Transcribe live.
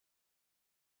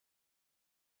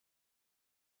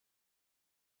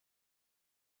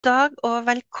dag og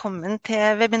velkommen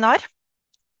til webinar.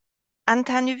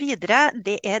 NTNU videre,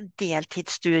 det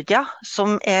deltidsstudier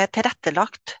som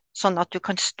tilrettelagt sånn at du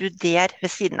kan studere ved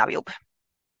siden av jobb.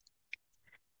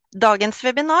 Dagens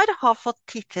webinar har fått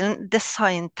tittelen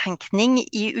Designtenkning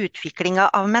i utviklingen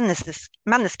av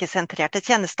menneskesentrerte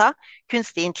tjenester,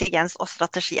 kunstig intelligens og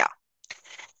strategier.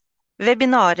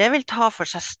 Webinaret vil ta for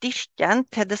seg styrken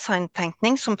til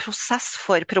designtenkning som prosess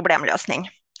for problemløsning.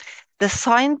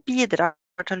 Design bidrar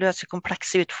til å løse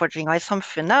komplekse utfordringer i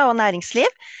samfunnet og næringsliv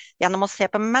gjennom å se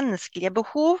på menneskelige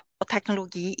behov og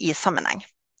teknologi i sammenheng.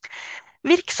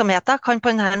 Virksomheter kan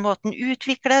på denne måten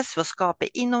utvikles ved å skape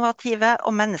innovative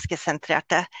og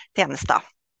menneskesentrerte tjenester.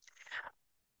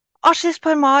 Ashis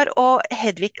Parmar og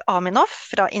Hedvig Aminoff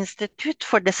fra Institutt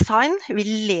for Design vil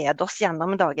lede oss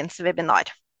gjennom dagens webinar.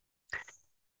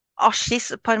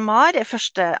 Ashis Parmar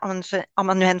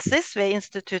førsteamanuensis ved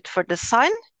Institutt for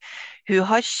Design. Hun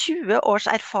har 20 års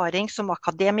erfaring som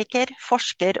akademiker,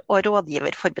 forsker og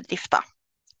rådgiver for bedrifter.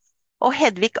 Og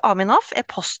Hedvig Aminoff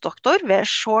postdoktor ved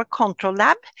Shore Control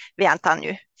Lab ved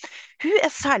NTNU. Hun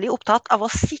særlig opptatt av å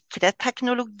sikre at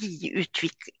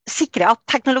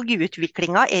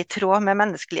teknologiutviklingen i tråd med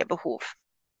menneskelige behov.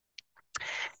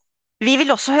 Vi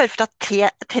vil også høre fra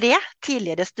tre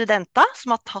tidligere studenter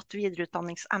som har tatt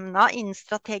videreutdanningsemner innen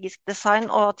strategisk design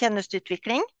og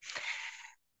tjenesteutvikling.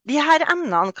 De her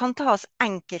emnene kan tas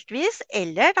enkeltvis,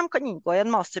 eller de kan inngå i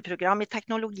en masterprogram i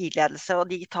teknologiledelse og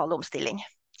digital omstilling.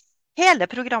 Hele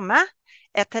programmet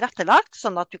tilrettelagt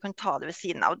sånn at du kan ta det ved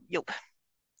siden av jobb.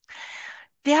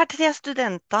 De her tre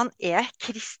studentene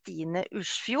Kristine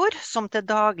Ursfjord, som til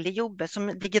daglig jobber som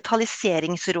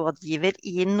digitaliseringsrådgiver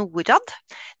i NORAD,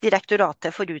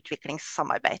 Direktoratet for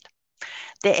utviklingssamarbeid.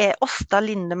 Det Åsta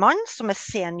Lindemann, som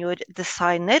senior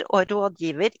designer og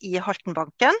rådgiver i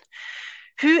Haltenbanken.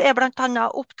 Hun blant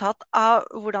annet opptatt av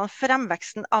hvordan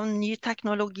fremveksten av ny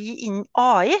teknologi innen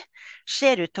AI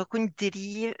ser ut til å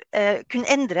kunne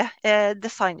endre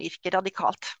designyrket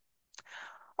radikalt.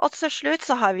 Og til slutt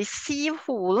så har vi Siv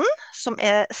Holen, som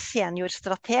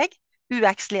seniorstrateg,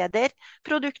 UX-leder,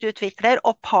 produktutvikler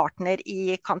og partner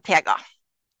i Cantega.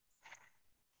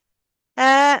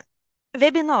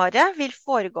 Webinaret vil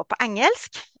foregå på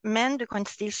engelsk, men du kan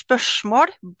stille spørsmål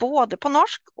både på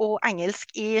norsk og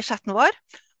engelsk i chatten vår,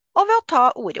 og ved å ta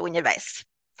ordet underveis.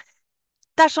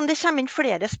 Dersom det kommer inn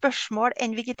flere spørsmål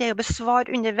enn vi greier å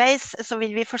besvare underveis, så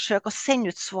vil vi forsøke å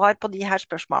sende ut svar på de her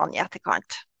spørsmålene i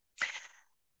etterkant.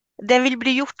 Det vil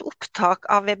bli gjort opptak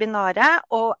av webinaret,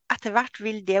 og etter hvert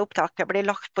vil det opptaket bli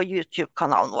lagt på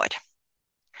YouTube-kanalen vår.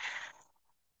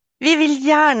 Vi vil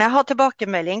gjerne ha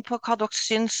tilbakemelding på hva dere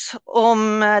syns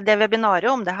om det webinaret,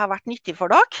 om det har vært nyttig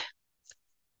for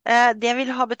dere. Det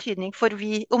vil ha betydning for om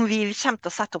vi kommer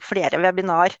til å sette opp flere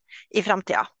webinar i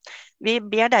fremtiden. Vi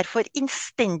ber derfor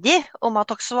innstendig om at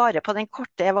dere svarer på den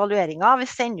korte evalueringen vi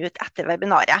sender ut etter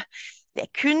webinaret. Det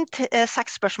kun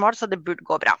 6 spørsmål, så det burde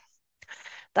gå bra.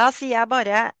 Da sier jeg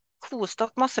bare kos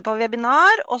dere masse på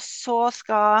webinar, og så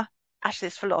skal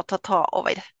Ashis få lov til å ta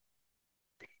over.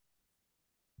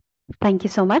 Thank you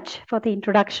so much for the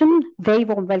introduction. Very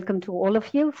warm welcome to all of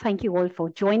you. Thank you all for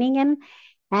joining in.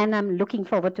 And I'm looking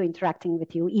forward to interacting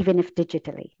with you, even if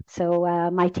digitally. So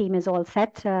my team is all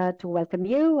set to welcome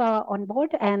you on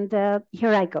board. And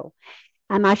here I go.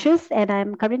 I'm Ashis, and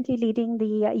I'm currently leading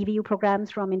the EVU programs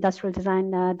from Industrial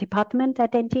Design Department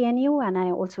at NTNU. And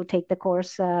I also take the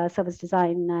course Service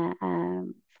Design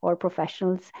for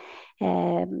Professionals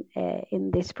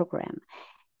in this program.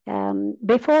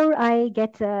 Before I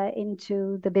get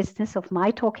into the business of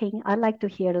my talking, I'd like to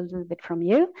hear a little bit from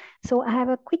you. So I have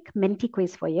a quick Menti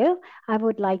quiz for you. I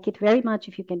would like it very much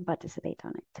if you can participate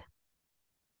on it.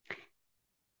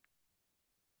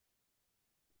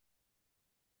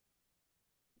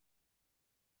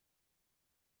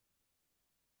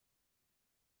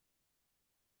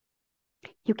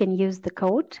 You can use the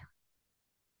code,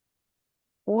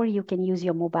 or you can use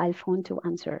your mobile phone to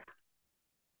answer.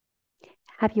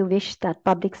 Have you wished that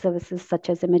public services such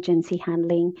as emergency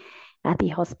handling at the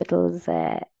hospitals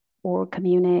or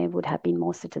commune would have been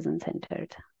more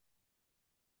citizen-centered?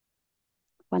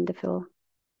 Wonderful.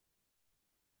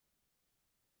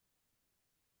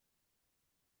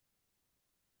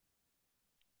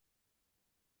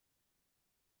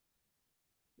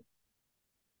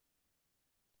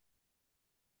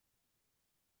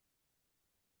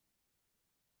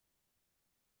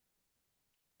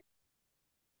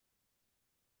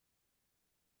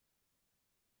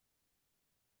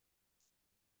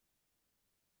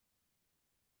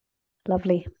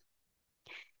 Lovely.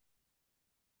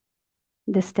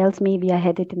 This tells me we are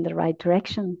headed in the right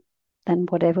direction. Then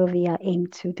whatever we are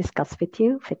aimed to discuss with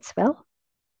you fits well.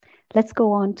 Let's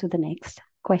go on to the next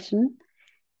question.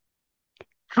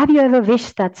 Have you ever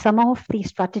wished that some of the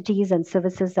strategies and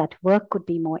services at work could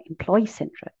be more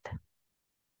employee-centered?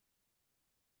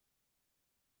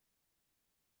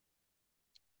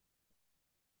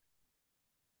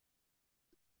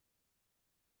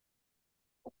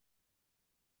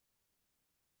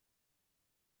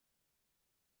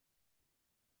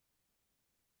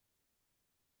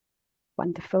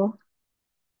 Wonderful.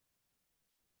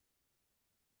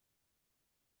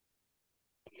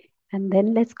 And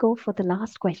then let's go for the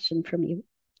last question from you.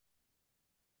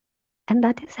 And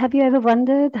that is, have you ever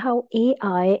wondered how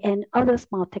AI and other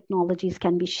smart technologies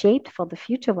can be shaped for the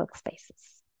future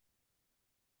workspaces?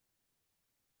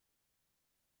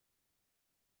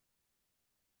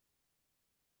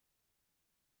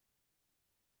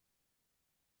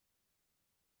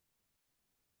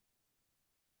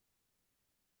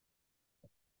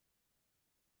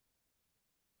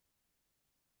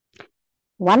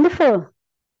 Wonderful.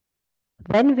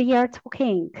 When we are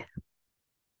talking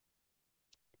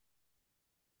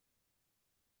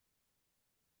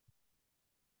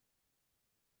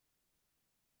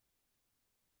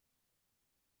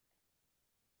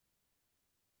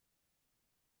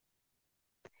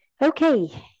okay,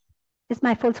 is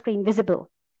my full screen visible?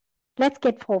 Let's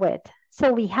get forward.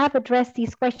 So we have addressed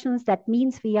these questions. That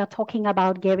means we are talking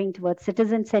about gearing towards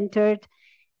citizen-centered.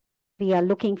 We are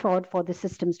looking forward for the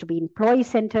systems to be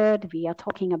employee-centered. We are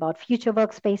talking about future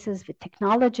workspaces with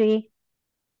technology.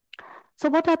 So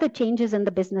what are the changes in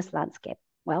the business landscape?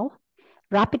 Well,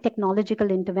 rapid technological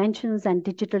interventions and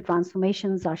digital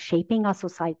transformations are shaping our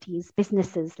societies,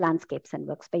 businesses, landscapes, and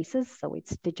workspaces. So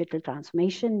it's digital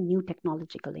transformation, new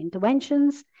technological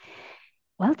interventions.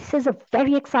 Well, this is a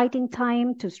very exciting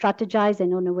time to strategize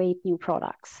and innovate new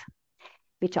products,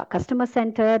 which are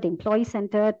customer-centered,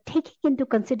 employee-centered, taking into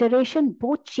consideration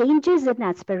both changes and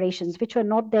aspirations, which were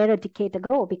not there a decade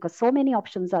ago, because so many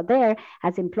options are there.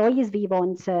 As employees, we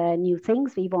want new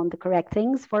things. We want the correct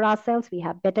things for ourselves. We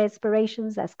have better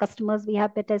aspirations. As customers, we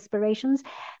have better aspirations.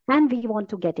 And we want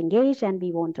to get engaged, and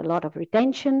we want a lot of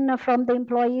retention from the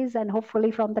employees and hopefully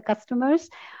from the customers.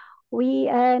 We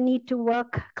need to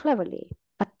work cleverly.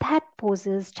 But that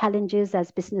poses challenges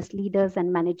as business leaders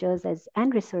and managers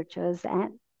and researchers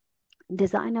and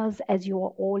designers, as you are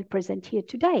all present here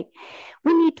today.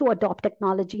 We need to adopt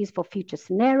technologies for future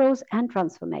scenarios and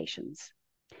transformations.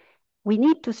 We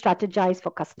need to strategize for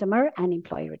customer and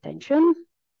employee retention.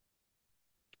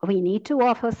 We need to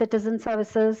offer citizen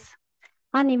services.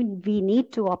 And we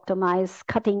need to optimize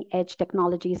cutting-edge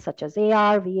technologies such as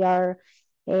AR, VR,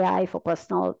 AI for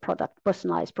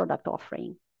personalized product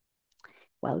offering.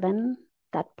 Well, then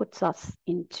that puts us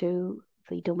into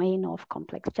the domain of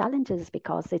complex challenges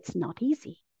because it's not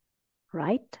easy,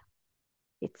 right?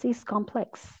 It is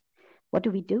complex. What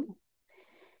do?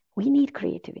 We need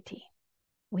creativity.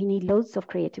 We need loads of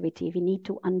creativity. We need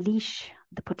to unleash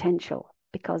the potential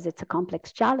because it's a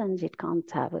complex challenge. It can't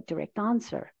have a direct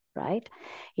answer, right?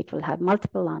 It will have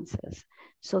multiple answers.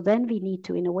 So then we need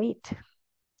to innovate.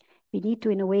 We need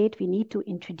to innovate. We need to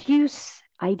introduce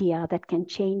idea that can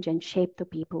change and shape the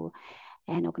people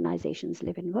and organizations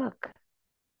live and work.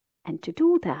 And to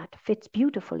do that fits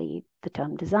beautifully the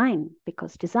term design,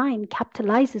 because design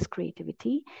capitalizes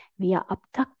creativity via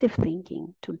abductive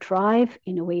thinking to drive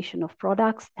innovation of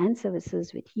products and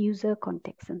services with user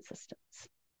context and systems.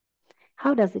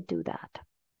 How does it do that?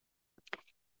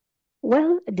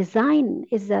 Well, design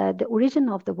is the origin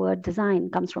of the word design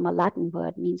comes from a Latin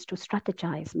word, means to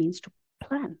strategize, means to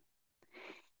plan.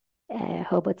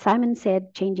 Herbert Simon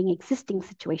said, changing existing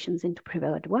situations into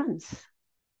preferred ones.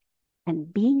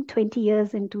 And being 20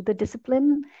 years into the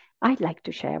discipline, I'd like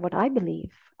to share what I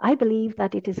believe. I believe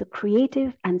that it is a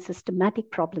creative and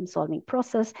systematic problem-solving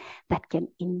process that can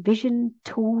envision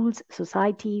tools,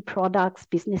 society, products,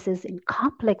 businesses in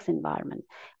complex environments,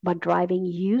 but driving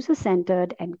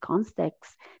user-centered and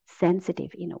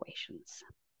context-sensitive innovations.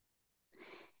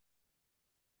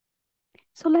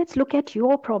 So let's look at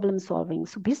your problem solving.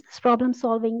 So business problem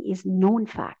solving is known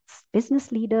facts.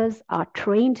 Business leaders are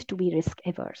trained to be risk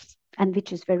averse, and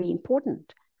which is very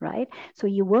important, right? So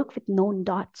you work with known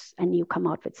dots and you come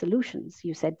out with solutions.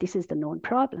 You said this is the known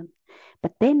problem.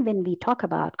 But then when we talk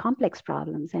about complex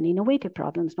problems and innovative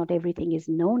problems, not everything is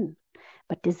known.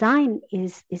 But design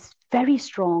is very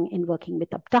strong in working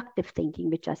with abductive thinking,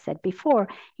 which I said before.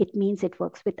 It means it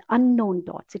works with unknown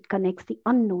dots. It connects the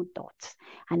unknown dots,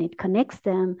 and it connects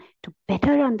them to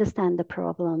better understand the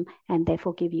problem and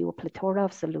therefore give you a plethora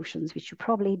of solutions which you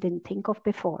probably didn't think of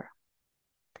before.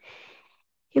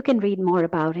 You can read more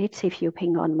about it. If you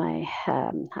ping on my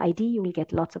ID, you will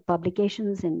get lots of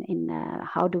publications in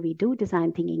how do we do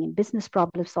design thinking in business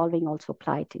problem solving, also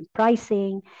applied in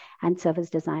pricing and service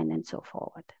design and so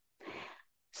forth.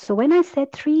 So when I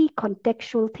said 3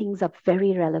 contextual things are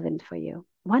very relevant for you,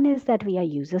 one is that we are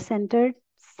user-centered.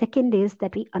 Second is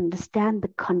that we understand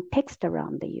the context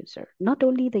around the user, not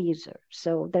only the user.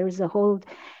 So there is a whole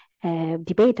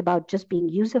debate about just being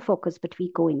user-focused, but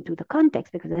we go into the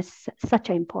context because that's such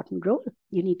an important role.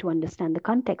 You need to understand the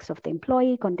context of the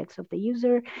employee, context of the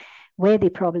user, where the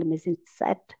problem is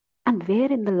set, and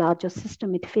where in the larger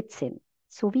system it fits in.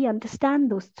 So we understand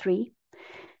those 3.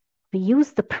 We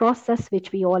use the process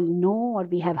which we all know or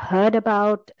we have heard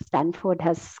about. Stanford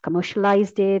has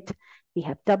commercialized it. We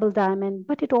have double diamond,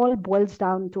 but it all boils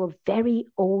down to a very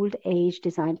old age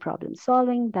design problem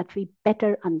solving that we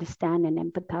better understand and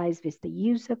empathize with the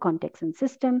user, context, and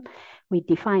system. We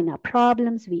define our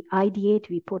problems, we ideate,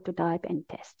 we prototype, and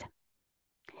test.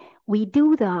 We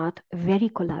do that very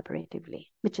collaboratively,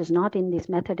 which is not in this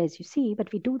method as you see,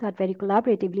 but we do that very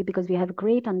collaboratively because we have a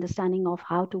great understanding of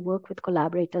how to work with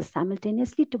collaborators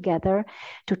simultaneously together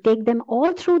to take them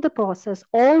all through the process,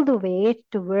 all the way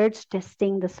towards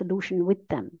testing the solution with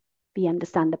them. We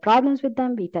understand the problems with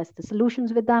them, we test the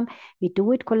solutions with them, we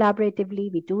do it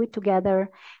collaboratively, we do it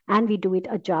together, and we do it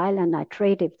agile and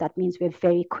iterative. That means we're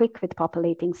very quick with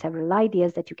populating several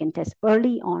ideas that you can test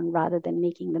early on rather than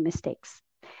making the mistakes.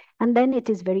 And then it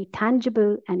is very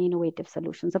tangible and innovative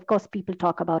solutions. Of course, people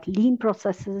talk about lean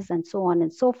processes and so on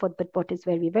and so forth, but what is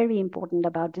very, very important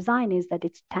about design is that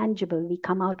it's tangible. We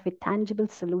come out with tangible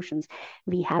solutions.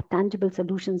 We have tangible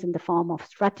solutions in the form of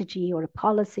strategy or a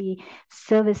policy,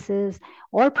 services,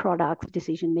 or products,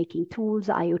 decision-making tools,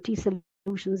 IoT solutions,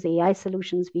 AI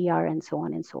solutions, VR, and so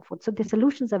on and so forth. So the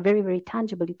solutions are very, very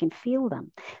tangible. You can feel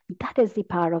them. That is the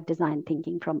power of design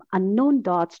thinking, from unknown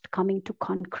dots to coming to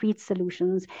concrete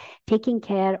solutions, taking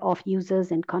care of users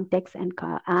and context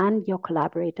and your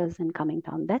collaborators and coming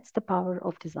down. That's the power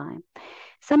of design.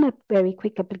 Some very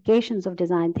quick applications of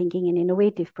design thinking in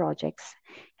innovative projects.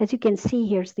 As you can see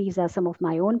here, these are some of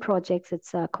my own projects.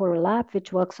 It's a Coral Lab,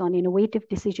 which works on innovative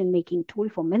decision-making tool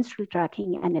for menstrual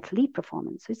tracking and athlete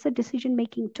performance. So it's a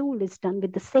decision-making tool. It's done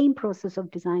with the same process of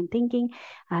design thinking.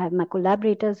 I have my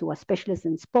collaborators who are specialists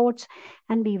in sports,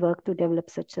 and we work to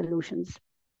develop such solutions.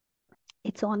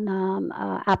 It's on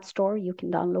App Store. You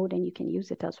can download and you can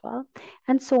use it as well.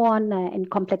 And so on in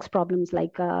complex problems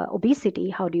like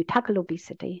obesity. How do you tackle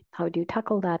obesity? How do you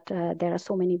tackle that? There are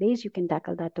so many ways you can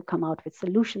tackle that to come out with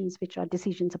solutions, which are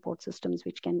decision support systems,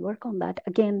 which can work on that.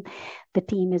 Again, the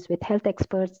team is with health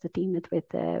experts, the team is with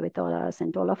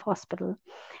St. Olaf Hospital.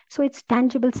 So it's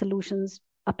tangible solutions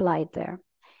applied there.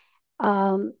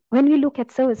 When we look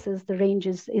at services, the range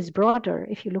is broader.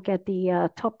 If you look at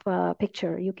the top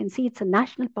picture, you can see it's a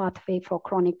national pathway for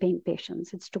chronic pain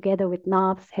patients. It's together with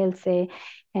NAVS, Helse,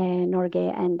 Norge,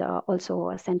 and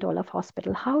also St. Olaf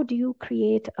Hospital. How do you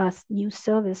create a new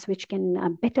service which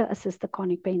can better assist the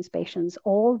chronic pain patients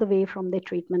all the way from their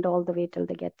treatment, all the way till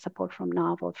they get support from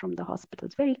NAV or from the hospital?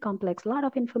 It's very complex, a lot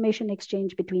of information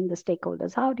exchange between the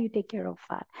stakeholders. How do you take care of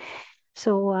that?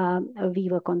 So we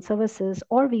work on services,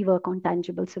 or we work on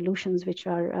tangible solutions, which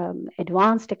are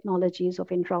advanced technologies of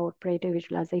intraoperative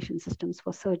visualization systems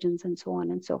for surgeons and so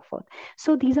on and so forth.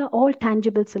 So these are all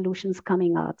tangible solutions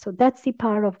coming out. So that's the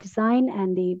power of design,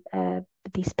 and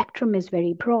the spectrum is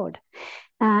very broad.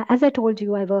 As I told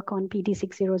you, I work on PD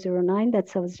 6009, that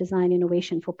serves design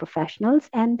innovation for professionals.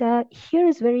 And here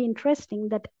is very interesting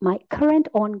that my current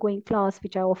ongoing class,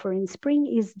 which I offer in spring,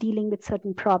 is dealing with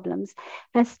certain problems,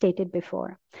 as stated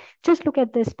before. Just look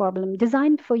at this problem: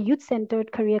 designed for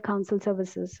youth-centered career council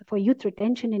services for youth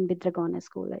retention in Bidragana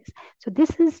School. So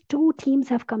this is 2 teams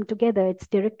have come together. It's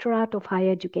Directorate of Higher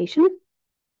Education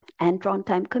and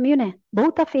Trondheim Kommune.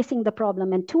 Both are facing the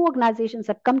problem, and 2 organizations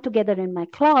have come together in my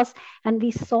class, and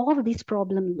we solve this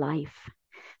problem live.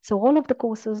 So all of the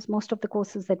courses, most of the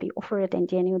courses that we offer at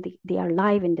NTNU, they are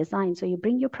live in design. So you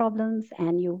bring your problems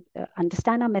and you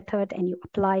understand our method and you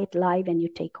apply it live and you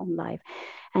take home live.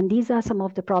 And these are some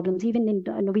of the problems. Even in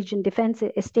Norwegian Defense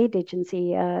Estate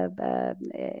Agency,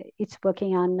 it's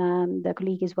working on, the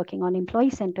colleague is working on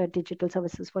employee-centered digital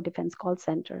services for defense call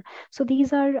center. So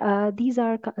these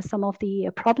are some of the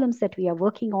problems that we are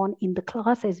working on in the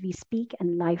class as we speak,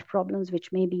 and live problems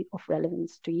which may be of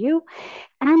relevance to you.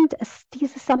 And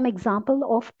these are some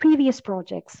example of previous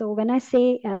projects. So when I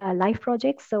say live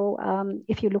projects, so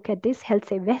if you look at this, Helse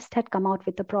West had come out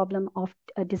with the problem of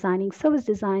designing service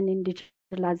design in digital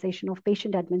realization of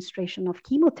patient administration of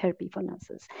chemotherapy for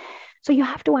nurses. So you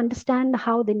have to understand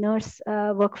how the nurse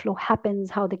workflow happens,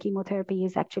 how the chemotherapy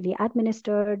is actually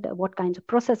administered, what kinds of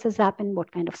processes happen,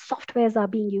 what kind of softwares are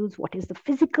being used, what is the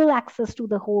physical access to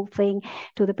the whole thing,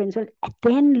 to the principal. And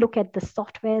then look at the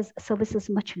softwares. Services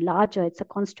much larger. It's a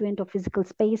constituent of physical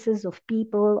spaces, of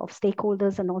people, of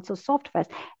stakeholders, and also softwares.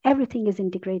 Everything is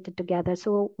integrated together.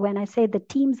 So when I say the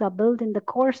teams are built in the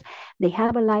course, they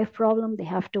have a live problem, they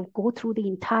have to go through the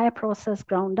entire process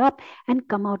ground up and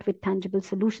come out with tangible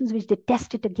solutions, which they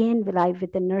test it again live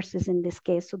with the nurses in this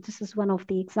case. So this is one of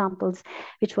the examples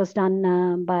which was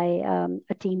done by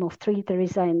a team of 3,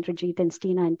 Teresa and Rajit and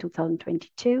Stina in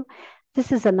 2022.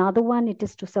 This is another one. It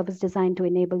is to service design to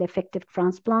enable effective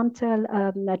transparent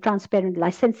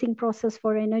licensing process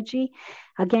for energy.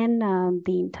 Again,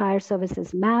 the entire service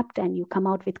is mapped and you come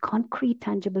out with concrete,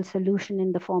 tangible solution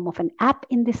in the form of an app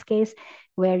in this case,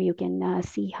 where you can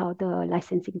see how the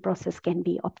licensing process can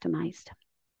be optimized.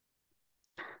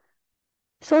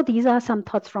 So these are some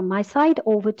thoughts from my side.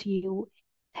 Over to you,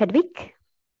 Hedvig.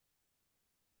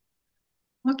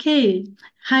 Okay.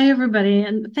 Hi, everybody,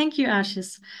 and thank you,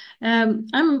 Ashis.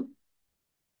 I'm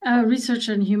a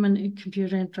researcher in human and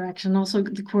computer interaction, also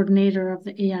the coordinator of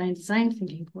the AI and design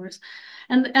thinking course.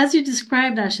 And as you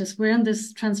described, Ashis, we're in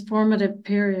this transformative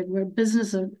period where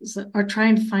businesses are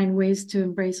trying to find ways to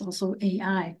embrace also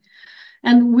AI.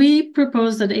 And we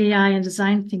propose that AI and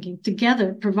design thinking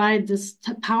together provide this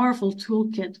powerful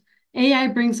toolkit. AI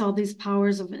brings all these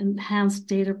powers of enhanced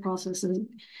data processing,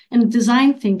 and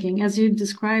design thinking, as you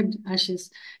described, Ashis,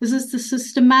 is this the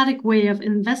systematic way of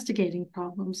investigating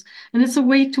problems. And it's a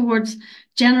way towards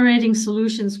generating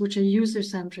solutions which are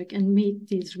user-centric and meet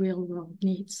these real-world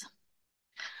needs.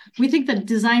 We think that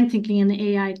design thinking and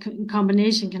AI in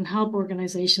combination can help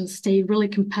organizations stay really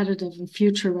competitive and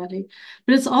future-ready,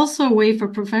 but it's also a way for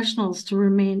professionals to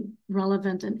remain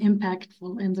relevant and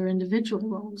impactful in their individual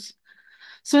roles.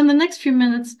 So in the next few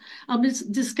minutes, I'll be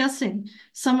discussing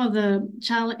some of the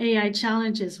AI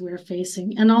challenges we're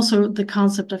facing and also the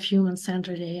concept of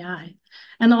human-centered AI,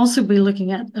 and also be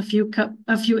looking at a few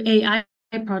AI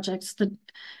projects that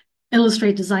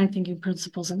illustrate design thinking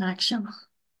principles in action.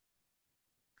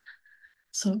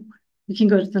 So we can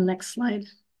go to the next slide.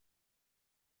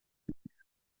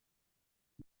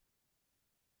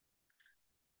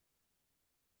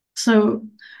 So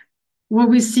what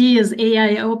we see is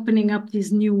AI opening up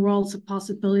these new worlds of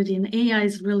possibility, and AI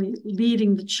is really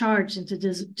leading the charge into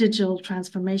this digital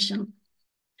transformation.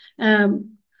 I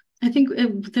think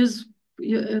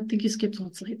you skipped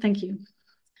one slide. Thank you.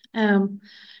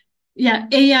 Yeah,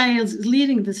 AI is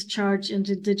leading this charge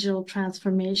into digital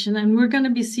transformation, and we're going to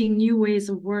be seeing new ways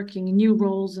of working, new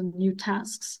roles, and new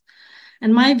tasks.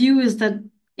 And my view is that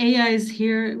AI is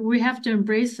here. We have to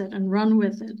embrace it and run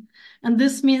with it. And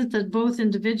this means that both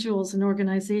individuals and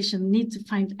organizations need to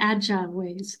find agile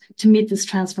ways to meet this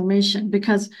transformation,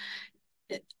 because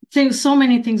so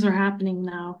many things are happening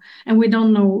now, and we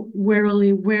don't know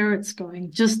where it's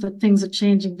going, just that things are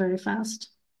changing very fast.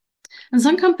 And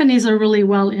some companies are really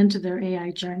well into their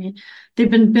AI journey. They've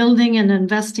been building and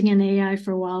investing in AI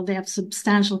for a while. They have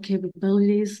substantial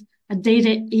capabilities, a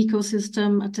data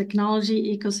ecosystem, a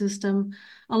technology ecosystem,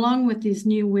 along with these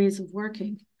new ways of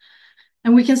working.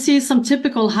 And we can see some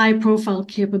typical high-profile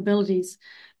capabilities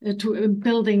to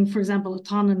building, for example,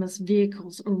 autonomous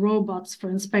vehicles or robots for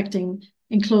inspecting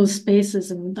enclosed spaces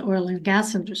in the oil and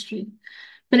gas industry.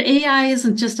 But AI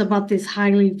isn't just about these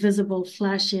highly visible,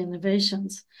 flashy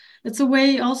innovations. It's a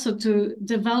way also to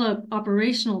develop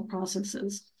operational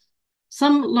processes.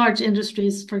 Some large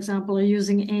industries, for example, are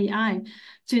using AI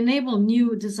to enable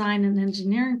new design and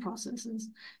engineering processes.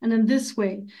 And in this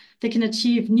way, they can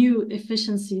achieve new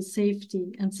efficiency,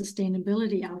 safety, and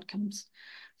sustainability outcomes.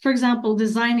 For example,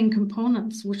 designing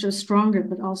components which are stronger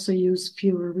but also use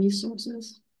fewer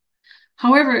resources.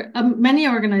 However, many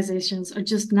organizations are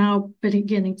just now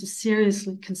beginning to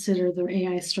seriously consider their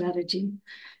AI strategy,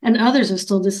 and others are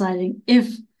still deciding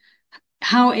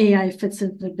how AI fits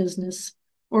into the business,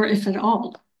 or if at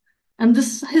all. And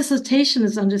this hesitation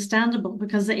is understandable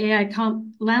because the AI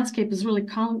landscape is really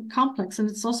complex, and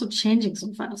it's also changing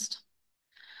so fast.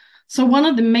 So one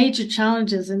of the major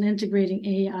challenges in integrating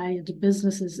AI into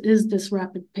businesses is this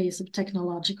rapid pace of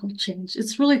technological change.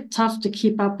 It's really tough to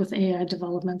keep up with AI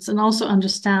developments and also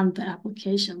understand the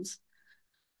applications.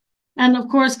 And of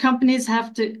course, companies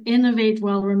have to innovate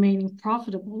while remaining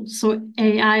profitable. So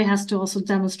AI has to also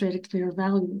demonstrate a clear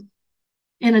value.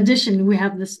 In addition, we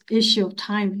have this issue of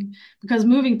timing, because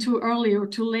moving too early or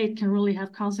too late can really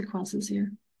have consequences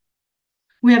here.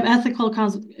 We have ethical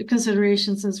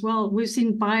considerations as well. We've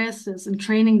seen biases in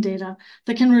training data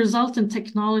that can result in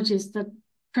technologies that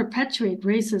perpetuate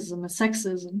racism and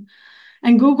sexism.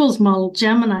 And Google's model,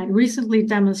 Gemini, recently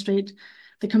demonstrated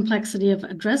the complexity of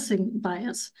addressing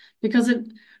bias because it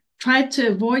tried to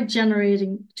avoid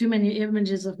generating too many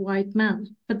images of white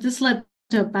men. But this led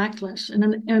to a backlash and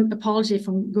an apology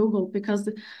from Google because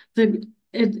it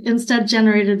instead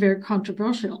generated very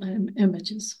controversial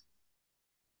images.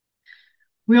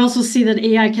 We also see that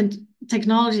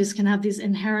technologies can have these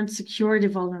inherent security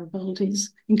vulnerabilities,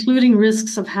 including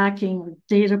risks of hacking or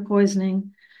data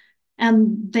poisoning.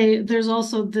 And there's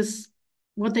also this,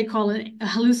 what they call a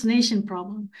hallucination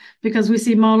problem, because we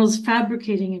see models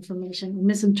fabricating information,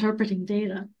 misinterpreting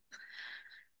data.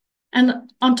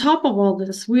 And on top of all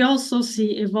this, we also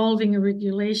see evolving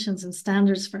regulations and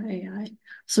standards for AI.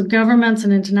 So governments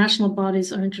and international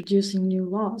bodies are introducing new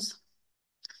laws.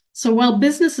 So while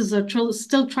businesses are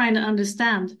still trying to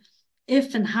understand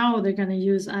if and how they're going to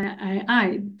use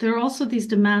AI, there are also these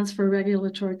demands for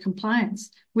regulatory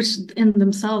compliance, which in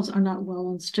themselves are not well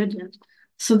understood yet.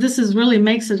 So this really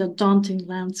makes it a daunting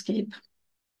landscape.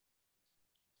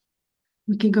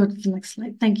 We can go to the next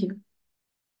slide. Thank you.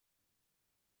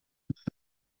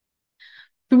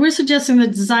 But we're suggesting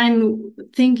that design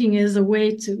thinking is a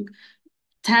way to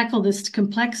tackle this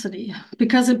complexity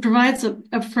because it provides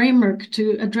a framework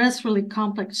to address really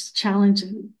complex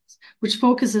challenges, which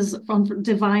focuses on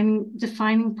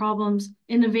defining problems,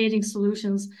 innovating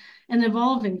solutions, and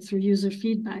evolving through user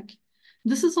feedback.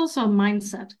 This is also a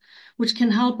mindset which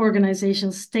can help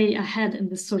organizations stay ahead in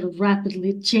this sort of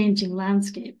rapidly changing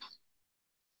landscape.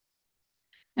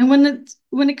 And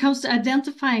when it comes to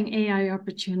identifying AI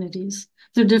opportunities,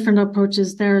 there are different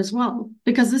approaches there as well,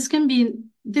 because this can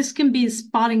be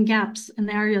spotting gaps in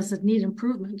areas that need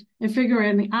improvement and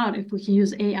figuring out if we can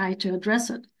use AI to address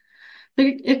it. But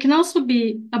it can also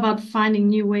be about finding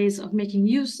new ways of making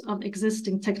use of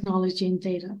existing technology and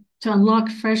data to unlock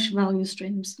fresh value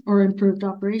streams or improved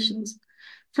operations.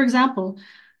 For example,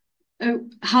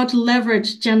 how to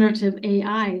leverage generative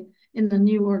AI in the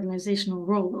new organizational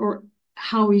role, or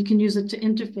how you can use it to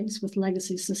interface with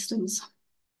legacy systems.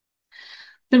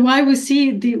 But while we're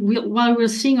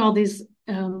seeing all these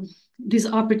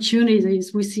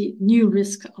opportunities, we see new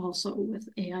risks also with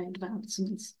AI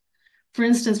advancements. For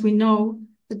instance, we know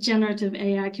that generative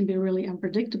AI can be really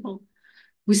unpredictable.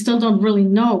 We still don't really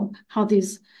know how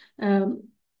these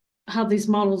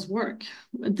models work.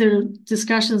 There are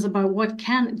discussions about what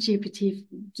can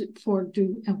GPT-4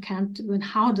 do and can't do, and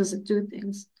how does it do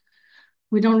things.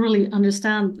 We don't really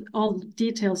understand all the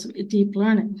details of deep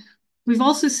learning. We've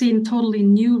also seen totally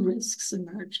new risks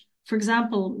emerge. For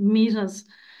example, Meta's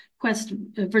Quest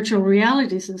virtual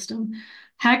reality system,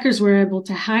 hackers were able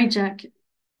to hijack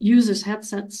users'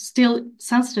 headsets, steal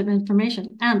sensitive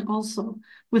information, and also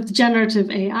with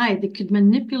generative AI, they could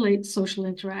manipulate social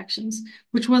interactions,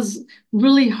 which was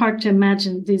really hard to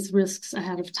imagine these risks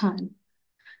ahead of time.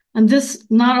 And this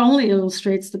not only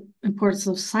illustrates the importance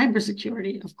of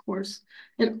cybersecurity, of course,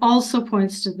 it also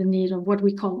points to the need of what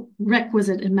we call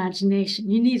requisite imagination.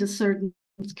 You need a certain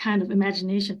kind of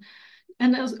imagination,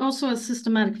 and there's also a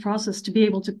systematic process to be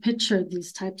able to picture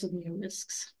these types of new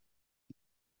risks.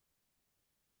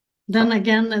 Then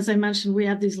again, as I mentioned, we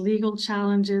have these legal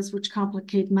challenges which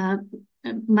complicate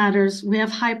matters. We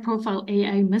have high-profile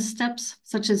AI missteps,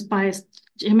 such as biased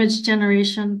image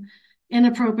generation,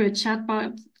 inappropriate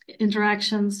chatbot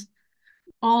interactions.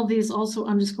 All these also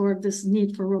underscore this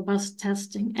need for robust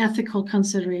testing, ethical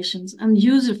considerations, and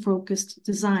user-focused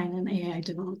design in AI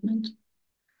development.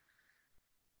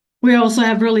 We also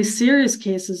have really serious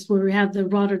cases where we have the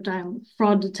Rotterdam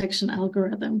fraud detection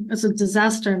algorithm. It's a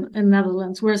disaster in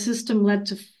Netherlands where a system led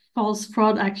to false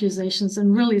fraud accusations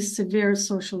and really severe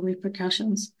social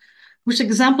repercussions, which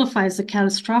exemplifies the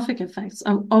catastrophic effects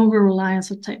of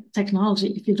over-reliance on technology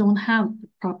if you don't have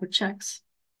proper checks.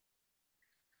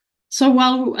 So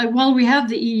while we have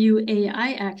the EU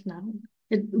AI Act now,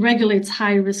 it regulates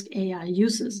high-risk AI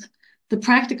uses. The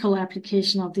practical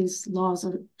application of these laws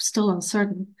are still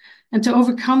uncertain. And to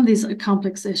overcome these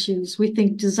complex issues, we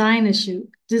think design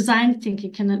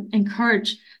thinking can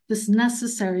encourage this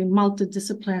necessary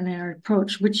multidisciplinary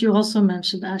approach, which you also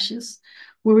mentioned, Ashis,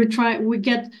 where we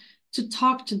get to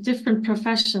talk to different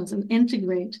professions and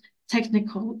integrate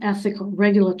technical, ethical,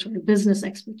 regulatory, business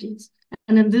expertise,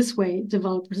 and in this way,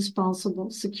 develop responsible,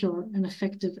 secure, and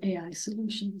effective AI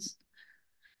solutions.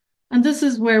 And this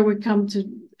is where we come to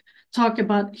talk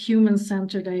about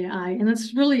human-centered AI, and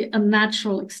it's really a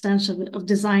natural extension of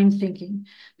design thinking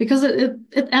because it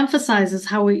emphasizes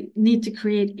how we need to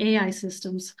create AI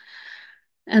systems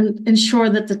and ensure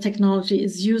that the technology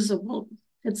is usable,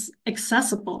 it's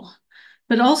accessible,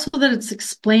 but also that it's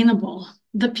explainable,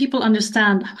 that people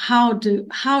understand how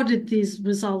did these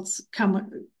results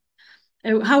come,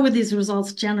 how were these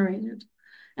results generated,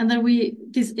 and that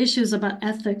these issues about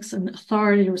ethics and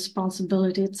authority,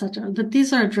 responsibility, etc., that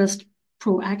these are addressed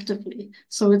proactively.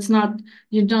 So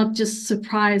you're not just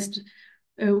surprised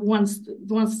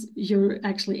once you're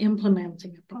actually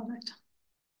implementing a product.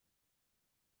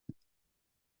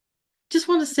 Just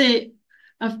want to say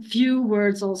a few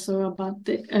words also about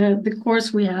the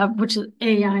course we have, which is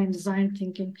AI and design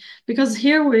thinking, because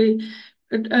here we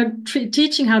are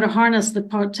teaching how to harness the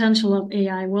potential of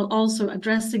AI while also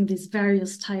addressing these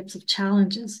various types of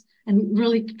challenges and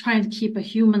really trying to keep a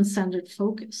human-centered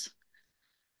focus.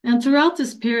 And throughout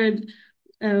this period,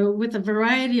 with a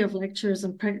variety of lectures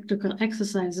and practical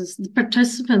exercises, the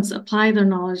participants apply their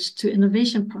knowledge to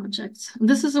innovation projects. And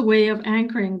this is a way of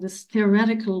anchoring this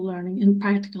theoretical learning in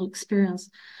practical experience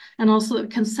and also a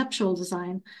conceptual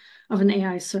design of an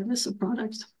AI service or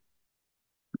product.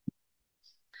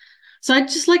 So I'd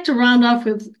just like to round off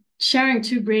with sharing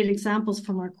two great examples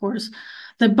from our course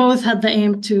that both had the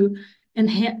aim to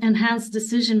enhance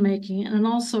decision-making and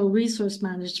also resource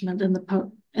management in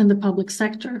the public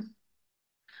sector.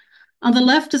 On the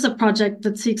left is a project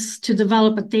that seeks to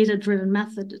develop a data-driven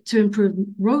method to improve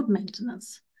road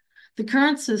maintenance. The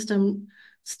current system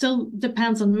still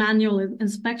depends on manual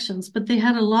inspections, but they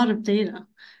had a lot of data.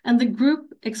 And the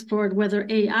group explored whether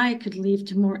AI could lead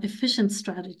to more efficient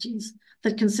strategies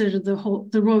that considered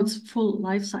the road's full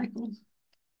life cycle.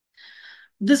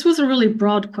 This was a really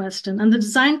broad question, and the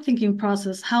design thinking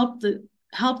process helped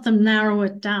them narrow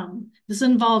it down. This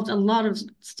involved a lot of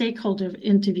stakeholder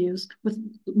interviews with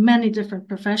many different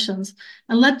professions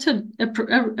and led to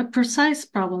a precise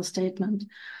problem statement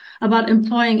about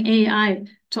employing AI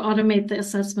to automate the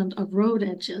assessment of road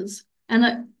edges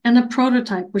and a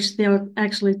prototype which they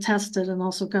actually tested and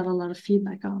also got a lot of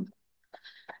feedback on.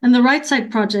 And the right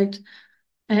side project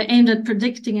aimed at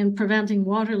predicting and preventing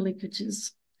water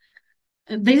leakages.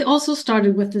 They also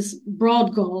started with this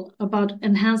broad goal about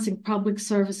enhancing public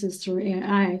services through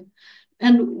AI.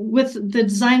 And with the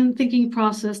design thinking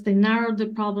process, they narrowed the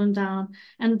problem down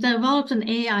and developed an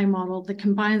AI model that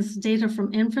combines data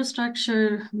from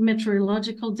infrastructure,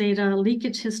 meteorological data,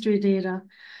 leakage history data,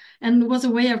 and was a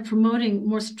way of promoting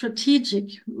more strategic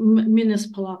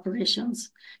municipal operations.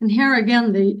 And here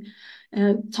again, they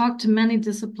talked to many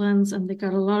disciplines and they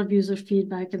got a lot of user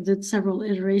feedback and did several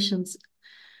iterations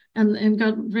and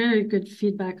got very good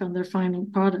feedback on their final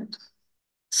product.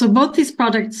 So both these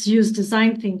products use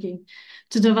design thinking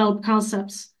to develop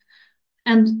concepts.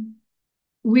 And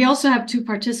we also have two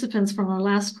participants from our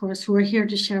last course who are here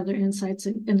to share their insights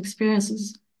and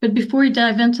experiences. But before we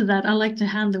dive into that, I'd like to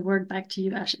hand the word back to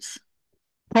you, Ashis.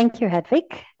 Thank you, Hedvig.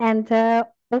 And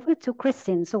over to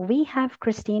Kristine. So we have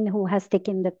Kristine who has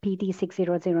taken the PD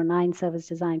 6009 Service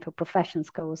Design for Professions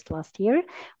course last year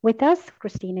with us.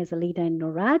 Kristine is a leader in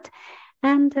NORAD.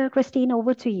 And Kristine,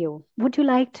 over to you. Would you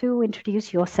like to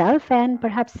introduce yourself and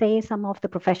perhaps say some of the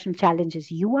professional challenges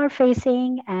you are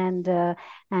facing and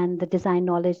the design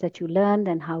knowledge that you learned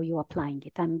and how you're applying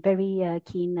it? I'm very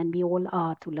keen, and we all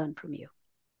are, to learn from you.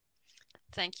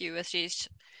 Thank you, Ashis.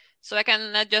 So I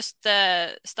can just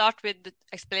start with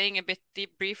explaining a bit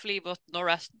briefly what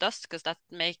NORAD does, because that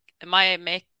might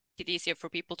make it easier for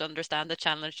people to understand the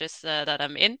challenges that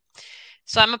I'm in.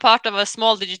 So I'm a part of a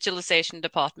small digitalization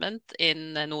department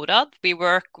in NORAD. We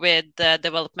work with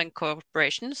development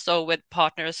corporations, so with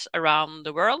partners around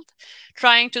the world,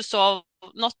 trying to solve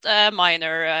not a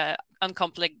minor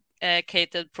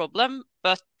uncomplicated problem,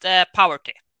 but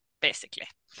poverty, basically.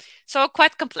 So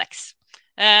quite complex.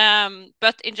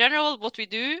 But in general, what we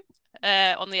do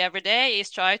on the everyday is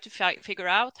try to figure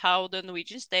out how the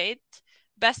Norwegian state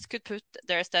best could put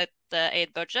their state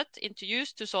aid budget into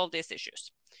use to solve these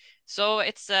issues. So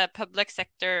it's a public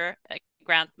sector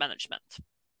grant management.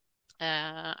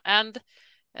 And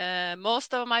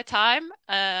most of my time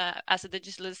as a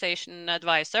digitalization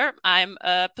advisor, I'm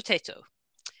a potato.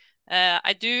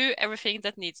 I do everything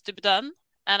that needs to be done,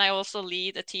 and I also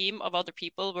lead a team of other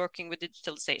people working with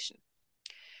digitalization.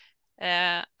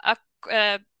 A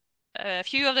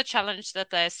few of the challenges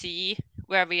that I see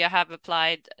where we have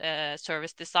applied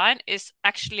service design is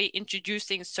actually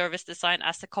introducing service design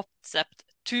as a concept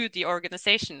to the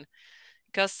organization.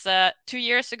 Because 2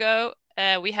 years ago,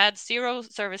 we had 0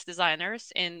 service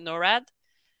designers in NORAD.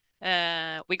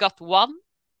 We got 1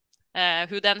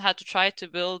 who then had to try to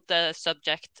build the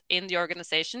subject in the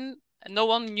organization. No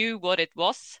one knew what it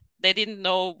was. They didn't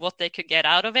know what they could get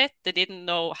out of it. They didn't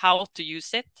know how to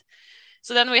use it.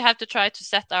 So then we have to try to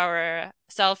set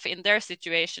ourselves in their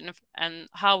situation and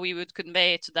how we would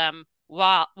convey to them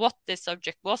what this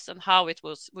subject was and how it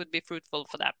would be fruitful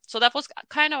for them. So that was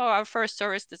kind of our first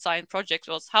service design project,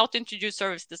 was how to introduce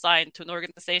service design to an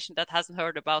organization that hasn't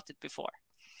heard about it before.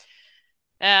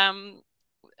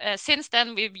 Since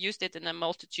then, we've used it in a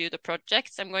multitude of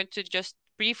projects. I'm going to just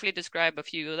briefly describe a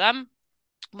few of them.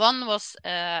 One was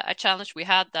a challenge we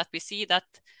had, that we see that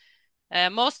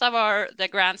most of the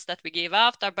grants that we give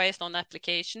out are based on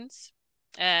applications,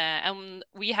 and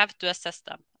we have to assess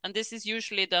them. And this is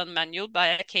usually done manual by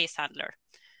a case handler.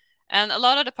 And a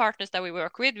lot of the partners that we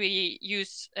work with, we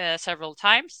use several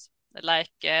times, like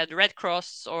the Red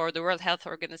Cross or the World Health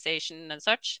Organization and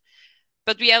such.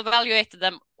 But we evaluated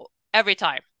them every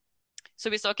time.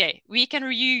 So it's okay, we can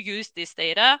reuse this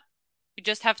data. You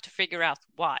just have to figure out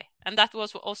why. And that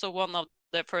was also one of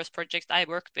the first projects I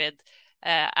worked with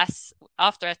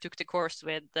after I took the course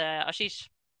with Ashis.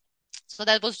 So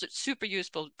that was super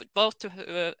useful, both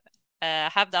to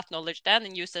have that knowledge then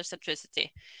and user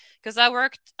centricity. Because I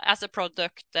worked as a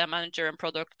product manager and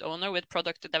product owner with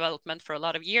product development for a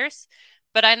lot of years,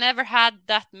 but I never had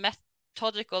that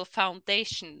methodical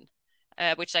foundation,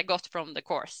 which I got from the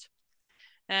course.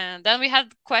 And then we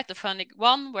had quite a funny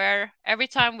one where every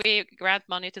time we grant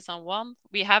money to someone,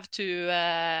 we have to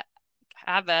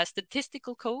have a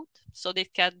statistical code so that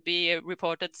it can be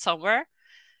reported somewhere.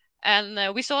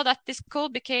 And we saw that this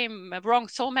code became wrong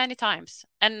so many times.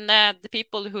 And the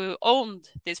people who owned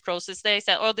this process, they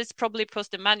said, oh, this probably because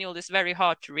the manual is very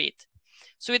hard to read.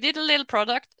 So we did a little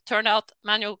product. Turned out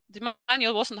the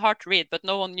manual wasn't hard to read, but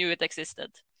no one knew it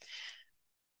existed.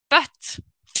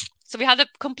 So we had a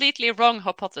completely wrong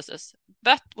hypothesis.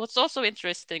 But what's also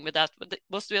interesting with that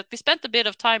was that we spent a bit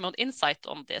of time on insight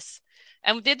on this.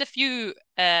 And we did a few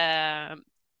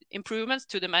improvements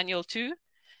to the manual too.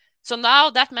 So now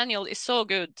that manual is so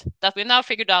good that we now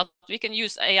figured out we can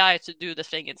use AI to do the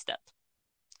thing instead.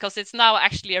 Because it's now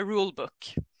actually a rule book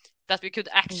that we could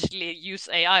actually use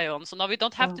AI on. So now we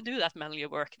don't have to do that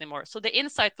manual work anymore. So the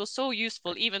insight was so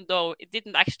useful, even though it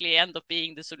didn't actually end up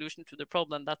being the solution to the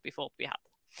problem that we thought we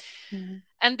had.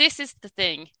 And this is the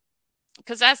thing,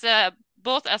 because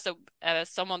both as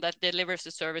someone that delivers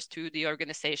a service to the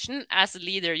organization, as a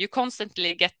leader, you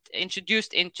constantly get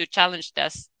introduced into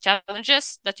challenges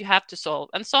that you have to solve.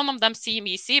 And some of them seem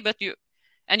easy, but you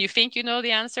think you know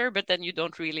the answer, but then you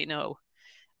don't really know.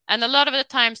 And a lot of the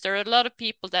times there are a lot of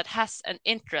people that has an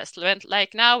interest.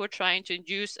 Like now we're trying to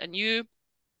introduce a new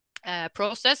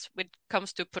process when it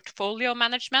comes to portfolio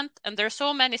management. And there are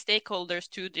so many stakeholders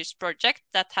to this project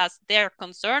that has their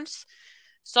concerns.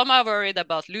 Some are worried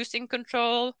about losing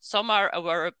control. Some are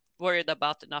worried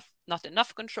about not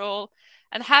enough control.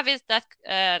 And having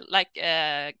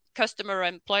that customer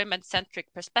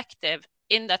employment-centric perspective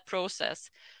in that process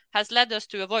has led us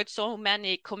to avoid so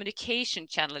many communication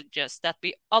challenges that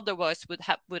we otherwise would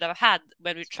have had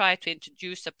when we try to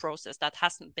introduce a process that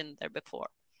hasn't been there before.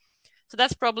 So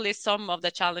that's probably some of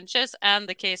the challenges and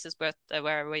the cases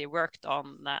where we worked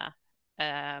on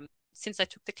since I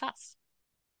took the class.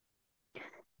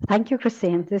 Thank you,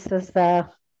 Kristine. This is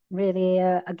really,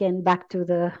 again, back to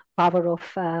the power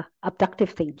of abductive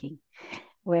thinking,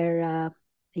 where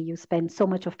you spend so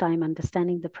much of time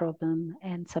understanding the problem,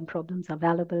 and some problems are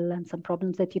valuable and some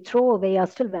problems that you throw away are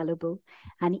still valuable.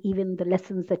 And even the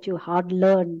lessons that you hard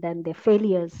learned and their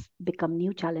failures become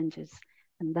new challenges.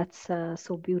 And that's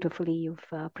so beautifully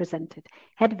you've presented.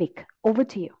 Hedvig, over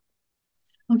to you.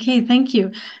 Okay, thank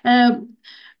you.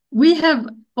 We have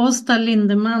Åsta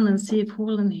Lindemann and Siv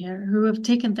Holland here, who have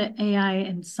taken the AI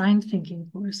and design thinking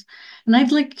course. And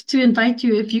I'd like to invite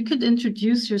you, if you could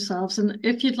introduce yourselves and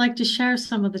if you'd like to share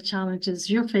some of the challenges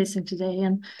you're facing today.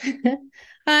 And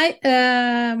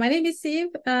Hi, my name is Siv.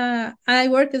 I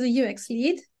work as a UX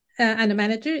lead and a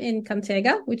manager in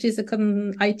Cantega, which is a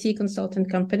IT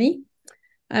consultant company.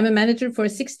 I'm a manager for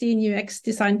 16 UX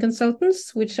design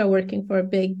consultants, which are working for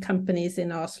big companies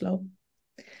in Oslo.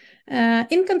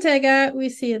 In Cantega, we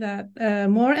see that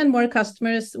more and more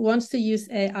customers want to use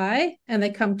AI and they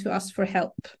come to us for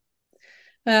help.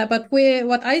 But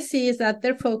what I see is that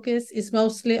their focus is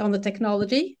mostly on the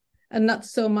technology and not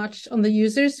so much on the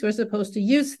users who are supposed to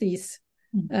use these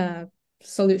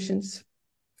solutions.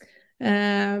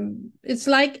 It's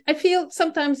like, I feel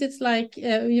sometimes it's like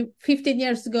 15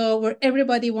 years ago where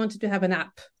everybody wanted to have an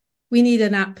app. We need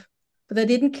an app, but they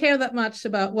didn't care that much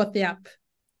about what the app,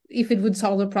 if it would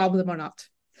solve a problem or not.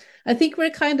 I think we're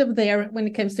kind of there when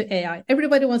it comes to AI.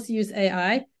 Everybody wants to use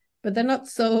AI, but they're not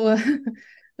so,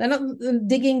 they're not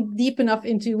digging deep enough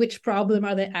into which problem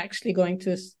are they actually going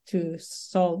to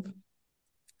solve.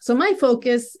 So my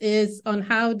focus is on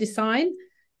how design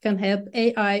can help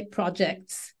AI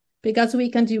projects, because we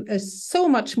can do so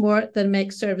much more than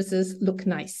make services look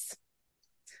nice.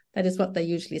 That is what they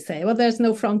usually say. Well, there's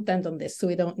no front end on this, so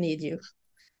we don't need you.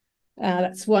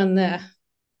 That's one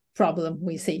problem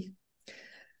we see.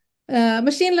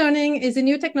 Machine learning is a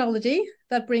new technology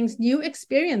that brings new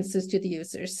experiences to the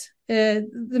users. The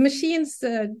machines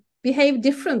behave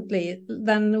differently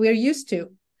than we're used to.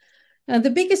 And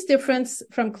the biggest difference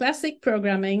from classic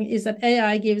programming is that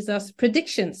AI gives us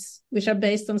predictions, which are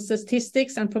based on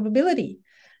statistics and probability,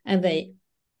 and they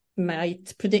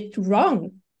might predict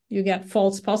wrong. You get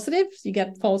false positives, you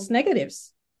get false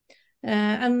negatives.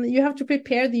 And you have to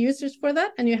prepare the users for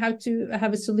that, and you have to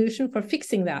have a solution for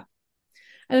fixing that.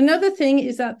 And another thing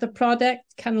is that the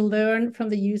product can learn from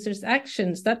the user's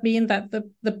actions. That means that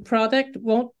the product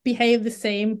won't behave the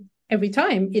same every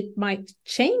time. It might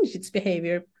change its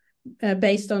behavior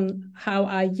based on how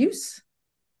I use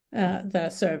the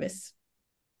service.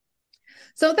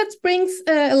 So that brings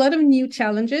a lot of new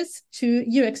challenges to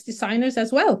UX designers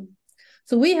as well.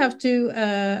 So we have to,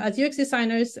 as UX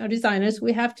designers or designers,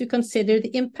 we have to consider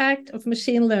the impact of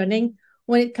machine learning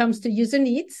when it comes to user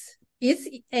needs. Is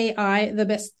AI the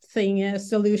best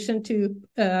solution to,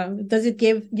 does it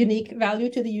give unique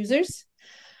value to the users?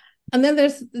 And then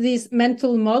there's these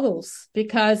mental models,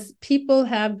 because people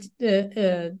have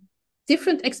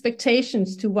different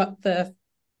expectations to what the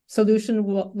solution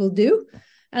will do.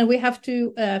 And we have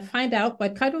to find out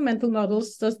what kind of mental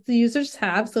models does the users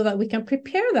have, so that we can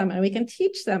prepare them and we can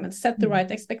teach them and set the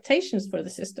right expectations for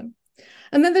the system.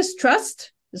 And then there's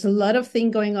trust. There's a lot of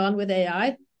things going on with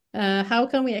AI. How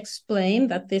can we explain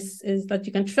that that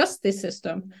you can trust this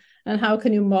system, and how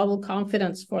can you model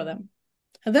confidence for them?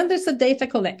 And then there's a data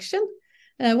collection.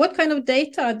 What kind of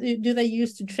data do they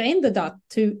use to train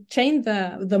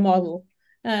the model?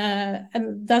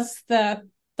 And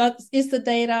is the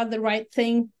data the right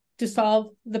thing to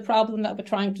solve the problem that we're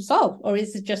trying to solve, or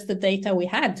is it just the data we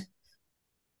had?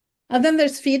 And then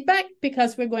there's feedback,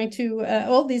 because we're going to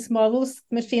all these models,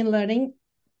 machine learning,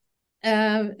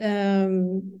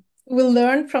 will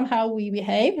learn from how we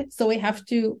behave. So we have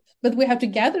to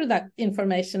gather that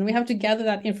information. We have to gather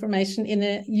that information in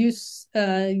a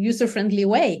user-friendly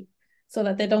way, so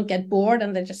that they don't get bored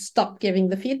and they just stop giving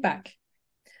the feedback.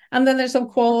 And then there's, of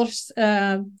course,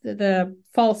 the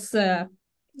false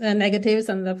negatives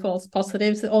and the false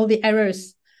positives, all the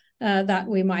errors that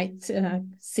we might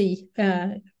see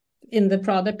in the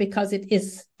product, because it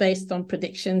is based on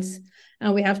predictions.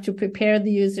 And we have to prepare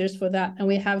the users for that. And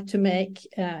we have to make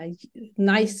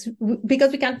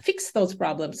because we can't fix those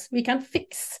problems. We can't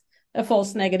fix a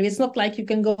false negative. It's not like you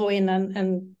can go in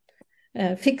and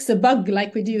fix a bug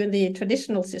like we do in the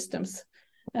traditional systems.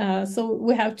 So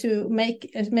we have to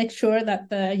make sure that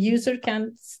the user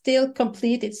can still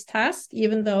complete its task,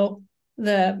 even though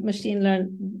the machine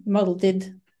learned model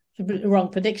did wrong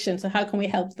prediction. So how can we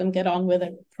help them get on with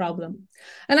a problem?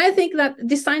 And I think that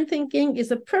design thinking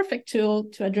is a perfect tool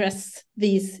to address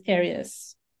these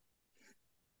areas.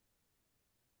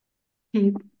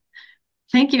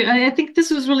 Thank you. I think this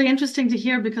was really interesting to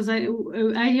hear, because I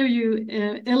hear you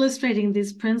illustrating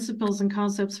these principles and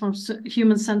concepts from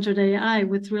human-centered AI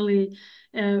with really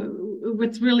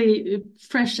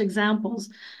fresh examples,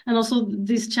 and also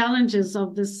these challenges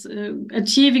of this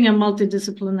achieving a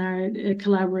multidisciplinary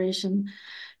collaboration.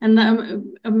 And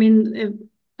I mean,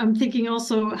 I'm thinking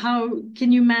also, how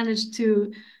can you manage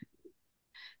to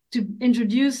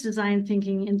introduce design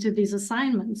thinking into these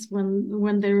assignments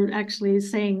when they're actually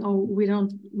saying, oh, we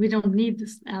don't need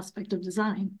this aspect of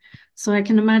design? So I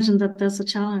can imagine that that's a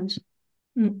challenge.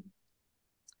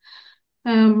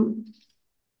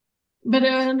 But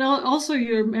also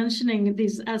you're mentioning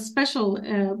these as special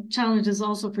challenges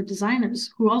also for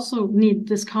designers, who also need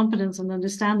this competence and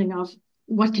understanding of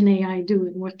what can AI do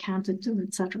and what can't it do,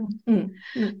 etc.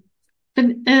 But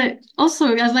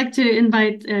also I'd like to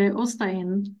invite Åsta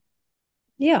in.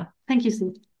 Yeah. Thank you,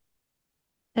 Steve.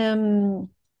 I'm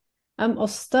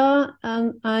Åsta,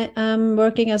 and I am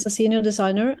working as a senior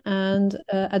designer and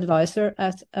advisor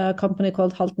at a company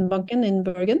called Haltenbanken in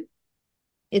Bergen.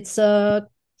 It's a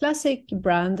classic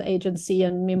brand agency,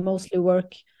 and we mostly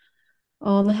work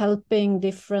on helping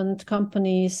different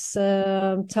companies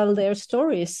tell their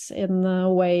stories in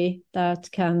a way that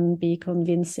can be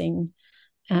convincing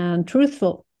and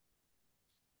truthful.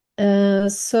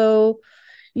 So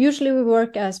usually we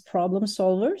work as problem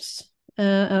solvers,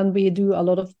 and we do a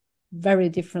lot of very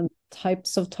different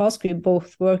types of tasks. We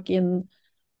both work in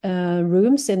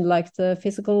rooms in like the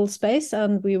physical space,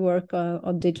 and we work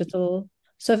on digital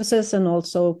services and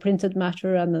also printed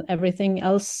matter and everything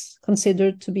else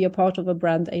considered to be a part of a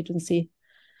brand agency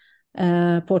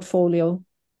portfolio.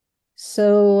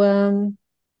 So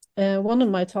one of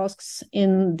my tasks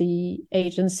in the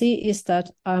agency is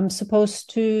that I'm supposed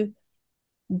to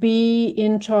be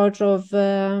in charge of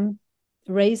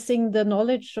raising the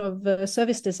knowledge of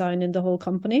service design in the whole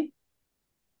company.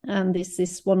 And this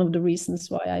is one of the reasons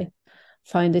why I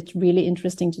find it really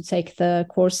interesting to take the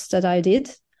course that I did.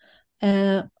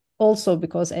 Also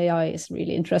because AI is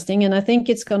really interesting. And I think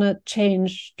it's going to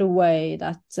change the way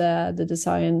that the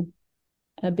design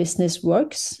business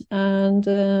works and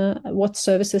what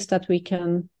services that we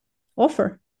can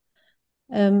offer.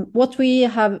 What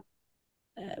is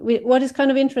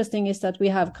kind of interesting is that we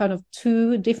have kind of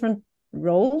two different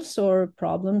roles or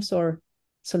problems or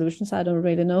solutions, I don't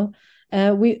really know.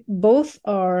 We both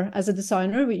are, as a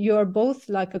designer, you are both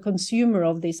like a consumer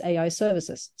of these AI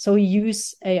services. So we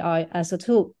use AI as a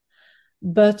tool,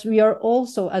 but we are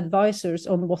also advisors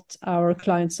on what our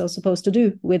clients are supposed to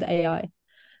do with AI.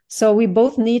 So we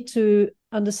both need to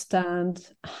understand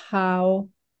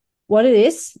what it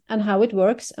is and how it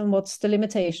works and what's the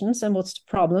limitations and what's the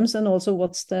problems and also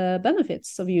what's the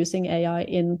benefits of using AI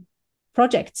in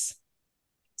projects.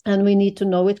 And we need to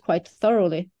know it quite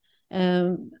thoroughly.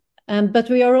 But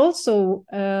we are also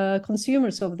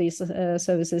consumers of these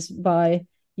services by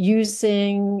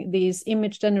using these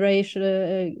image generators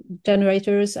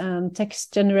and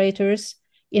text generators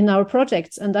in our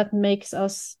projects. And that makes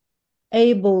us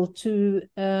able to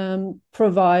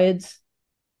provide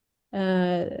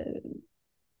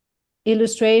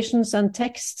illustrations and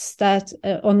texts that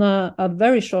on a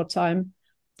very short time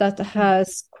that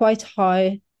has quite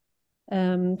high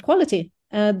quality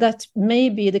that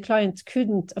maybe the client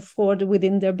couldn't afford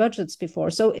within their budgets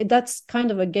before. So that's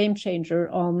kind of a game changer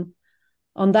on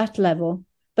that level.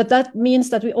 But that means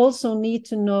that we also need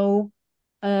to know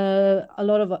a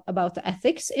lot about the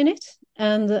ethics in it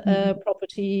and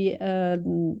property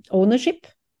ownership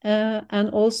and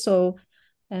also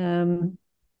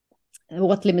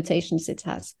what limitations it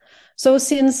has. So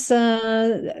since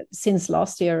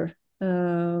last year,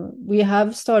 we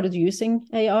have started using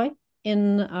AI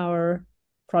in our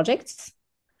projects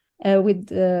with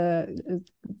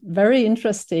very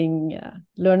interesting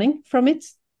learning from it.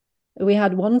 We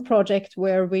had one project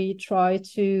where we tried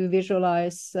to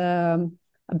visualize a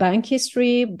bank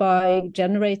history by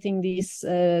generating these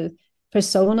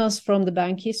personas from the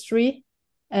bank history,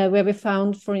 where we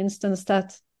found, for instance,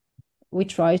 that we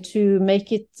tried to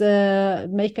make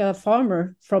a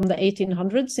farmer from the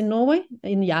 1800s in Norway,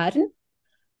 in Jæren.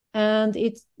 And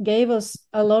it gave us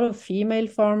a lot of female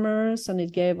farmers, and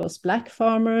it gave us black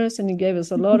farmers, and it gave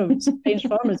us a lot of strange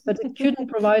farmers, but it couldn't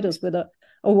provide us with a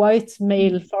white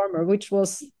male farmer, which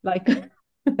was like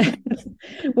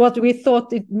what we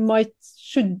thought it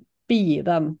should be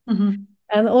then. Mm-hmm.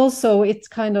 And also it's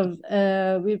kind of,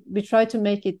 we tried to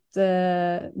make it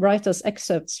write us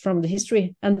excerpts from the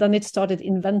history, and then it started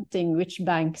inventing which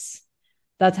banks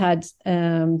that had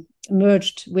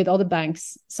merged with other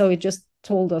banks. So it just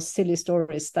told us silly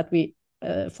stories that we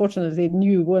fortunately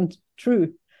knew weren't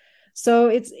true. So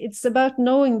it's about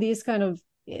knowing these kind of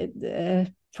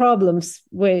problems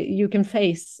where you can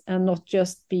face and not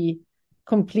just be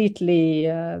completely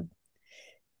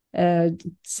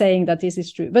saying that this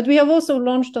is true. But we have also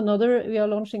launched another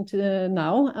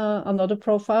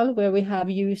profile where we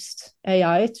have used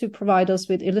AI to provide us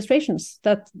with illustrations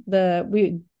that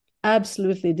we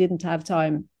absolutely didn't have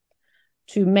time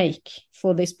to make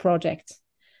for this project.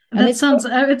 And that sounds,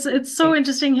 it's so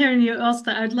interesting hearing you,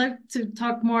 Åsta. I'd like to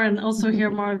talk more and also hear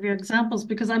more of your examples,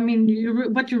 because I mean,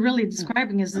 what you're really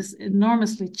describing is this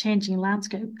enormously changing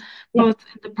landscape, both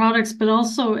in the products, but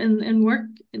also in work,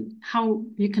 in how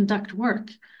you conduct work.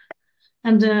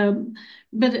 And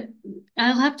but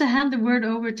I'll have to hand the word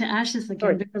over to Ashis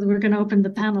again, because we're going to open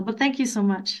the panel. But thank you so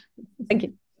much. Thank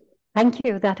you. Thank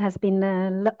you. That has been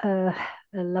a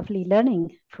lovely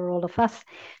learning for all of us.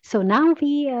 So now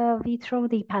we throw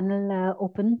the panel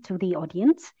open to the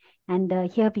audience, and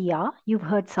here we are. You've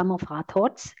heard some of our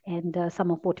thoughts and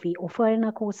some of what we offer in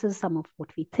our courses, some of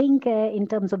what we think in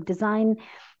terms of design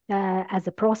as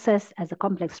a process, as a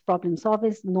complex problem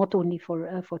solvers, not only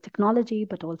for technology,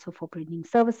 but also for bringing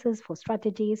services, for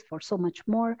strategies, for so much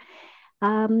more.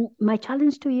 My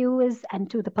challenge to you is, and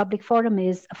to the public forum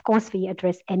is, of course, we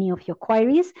address any of your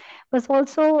queries, but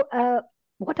also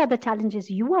what are the challenges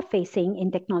you are facing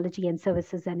in technology and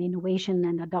services and innovation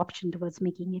and adoption towards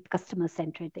making it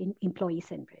customer-centered,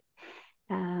 employee-centered.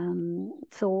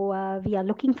 So we are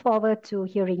looking forward to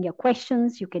hearing your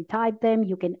questions. You can type them,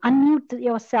 you can unmute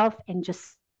yourself and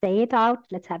just say it out.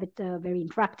 Let's have it very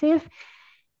interactive.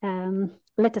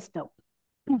 let us know.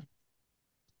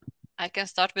 I can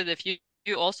start with a few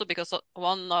also, because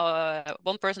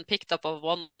one person picked up on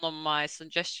one of my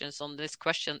suggestions on this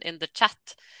question in the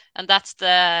chat, and that's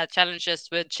the challenges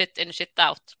with shit in, shit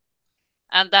out.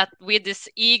 And that with this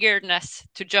eagerness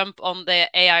to jump on the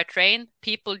AI train,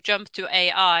 people jump to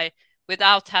AI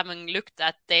without having looked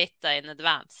at data in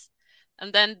advance.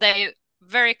 And then they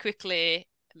very quickly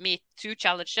meet two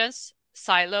challenges: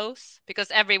 silos, because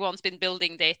everyone's been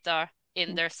building data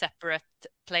in their separate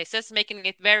places, making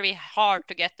it very hard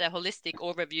to get a holistic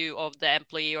overview of the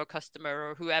employee or customer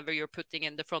or whoever you're putting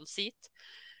in the front seat,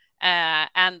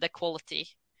 and the quality.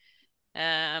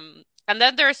 And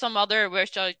then there are some other,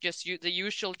 which are just the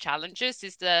usual challenges,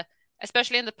 is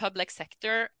especially in the public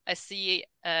sector, I see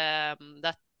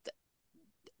that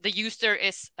the user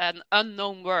is an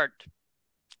unknown word,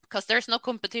 because there's no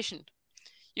competition.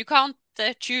 You can't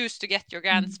choose to get your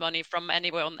grants money from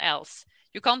anyone else.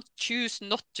 You can't choose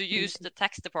not to use the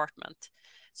tax department.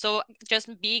 So just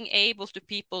being able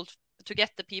to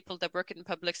get the people that work in the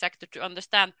public sector to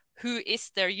understand who is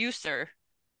their user,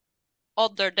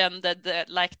 other than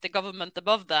the government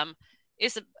above them,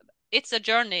 it's a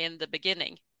journey in the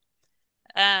beginning.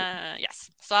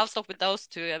 Yes, so I'll stop with those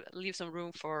to leave some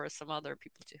room for some other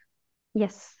people too.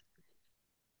 Yes.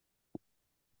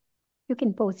 You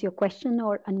can pose your question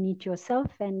or unmute yourself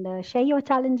and share your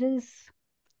challenges.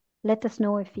 Let us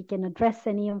know if we can address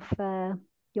any of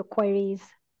your queries.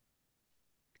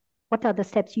 What are the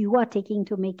steps you are taking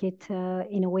to make it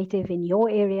innovative in your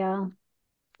area?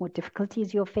 What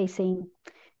difficulties you're facing?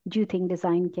 Do you think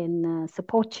design can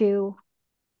support you?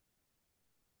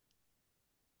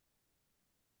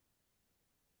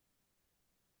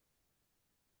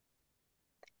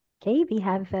 Okay, we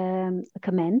have a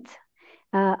comment.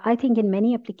 I think in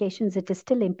many applications, it is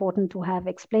still important to have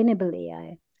explainable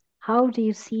AI. How do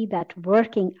you see that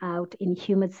working out in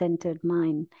human-centered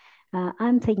mind?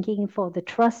 I'm thinking for the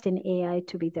trust in AI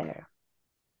to be there.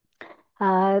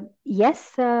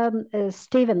 Yes,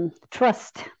 Stephen,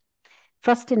 trust.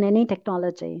 Trust in any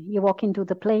technology. You walk into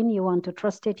the plane, you want to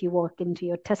trust it. You walk into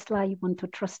your Tesla, you want to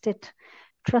trust it.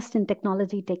 Trust in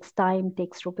technology takes time,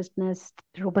 takes robustness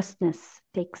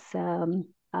takes a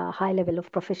high level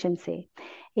of proficiency.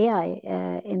 AI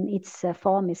in its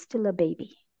form is still a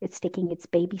baby. It's taking its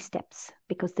baby steps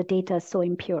because the data is so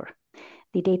impure.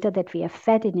 The data that we have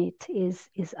fed in it is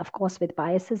of course with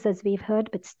biases, as we've heard,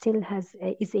 but still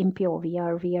is impure. We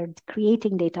are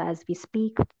creating data as we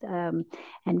speak, and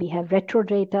we have retro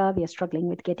data. We are struggling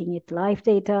with getting it live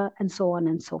data, and so on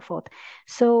and so forth.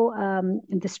 So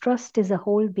this trust is a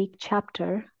whole big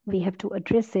chapter. We have to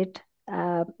address it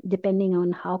depending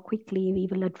on how quickly we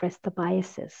will address the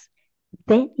biases.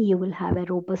 Then you will have a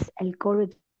robust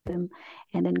algorithm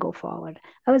and then go forward.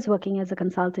 I was working as a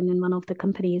consultant in one of the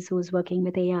companies who was working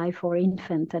with AI for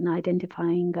infant and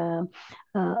identifying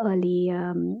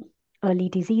early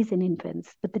disease in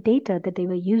infants. But the data that they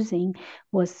were using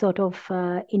was sort of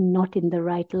not in the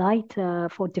right light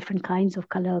for different kinds of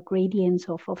color gradients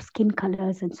of skin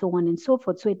colors and so on and so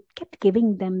forth. So it kept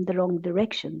giving them the wrong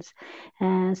directions.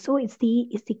 So it's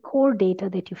the core data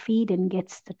that you feed and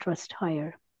gets the trust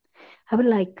higher. I would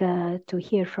like to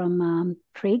hear from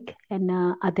Frigg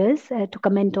and others to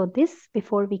comment on this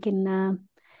before we can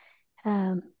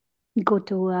go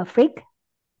to Frigg.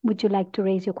 Would you like to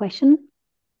raise your question?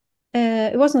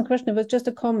 It wasn't a question, it was just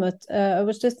a comment. I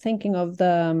was just thinking of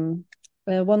the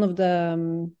one of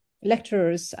the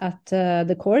lecturers at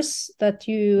the course that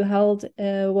you held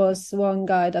was one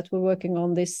guy that were working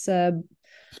on this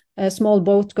small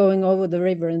boat going over the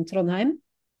river in Trondheim,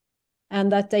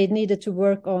 and that they needed to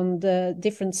work on the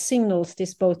different signals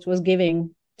this boat was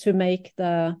giving to make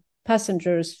the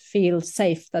passengers feel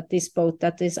safe, that this boat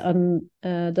that is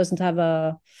doesn't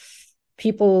have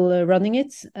people running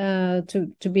it,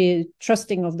 to be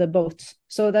trusting of the boat.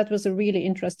 So that was a really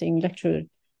interesting lecture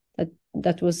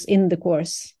that was in the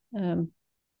course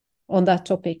on that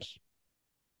topic.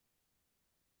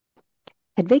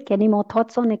 Hedvig, any more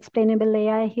thoughts on explainable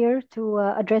AI here to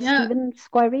address Stephen's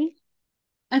query?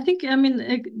 I think, I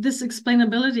mean, this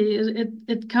explainability,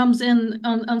 it comes in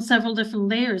on several different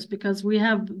layers, because we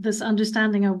have this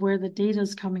understanding of where the data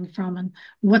is coming from and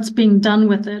what's being done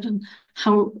with it and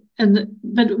how,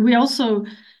 but we also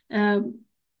have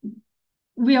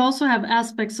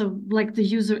aspects of like the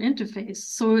user interface.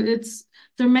 So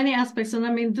there are many aspects. And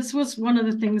I mean, this was one of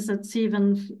the things that Siv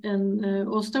and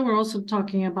Åsta were also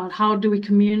talking about. How do we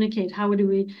communicate? How do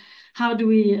we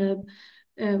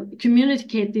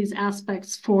communicate these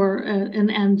aspects for an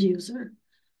end user?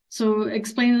 So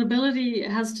explainability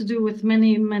has to do with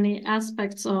many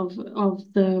aspects of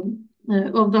the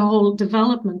of the whole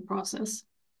development process.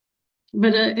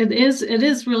 But it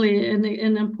is really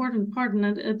an important part,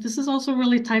 and this is also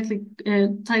really tightly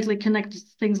connected to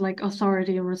things like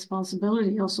authority and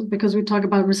responsibility also, because we talk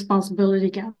about responsibility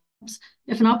gaps.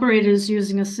 If an operator is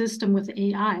using a system with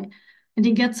AI and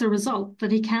he gets a result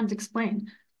that he can't explain,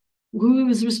 who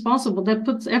is responsible? That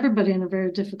puts everybody in a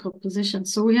very difficult position.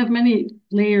 So we have many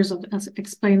layers of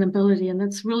explainability, and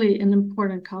that's really an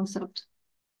important concept.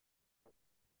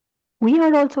 We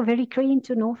are also very keen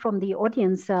to know from the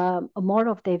audience more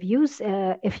of their views.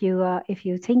 If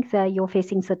you think that you're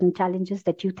facing certain challenges,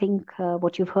 that you think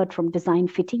what you've heard from design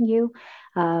fitting you,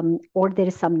 or there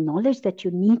is some knowledge that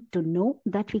you need to know,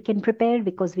 that we can prepare,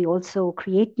 because we also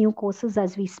create new courses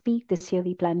as we speak. This year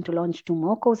we plan to launch 2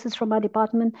 more courses from our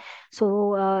department.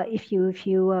 So if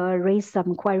you raise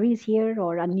some queries here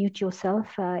or unmute yourself,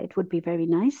 it would be very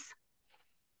nice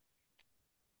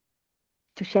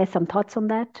to share some thoughts on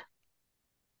that.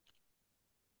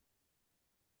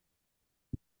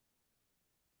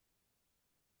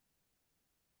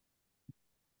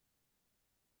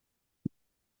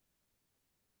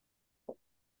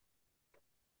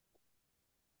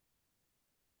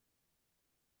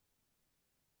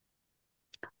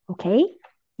 Okay.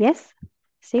 Yes,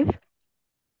 Steve?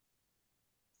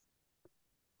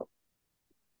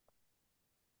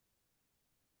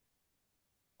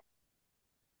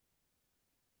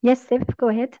 Yes, Steve, go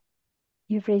ahead.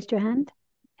 You've raised your hand.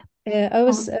 I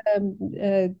was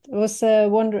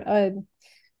wondering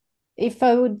if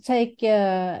I would take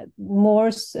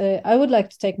more. I would like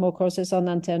to take more courses on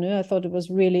NTNU. I thought it was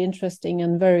really interesting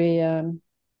and very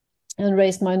and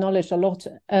raised my knowledge a lot.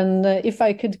 And if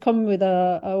I could come with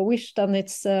a wish, then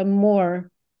it's more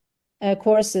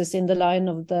courses in the line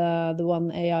of the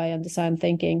one AI and design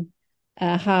thinking,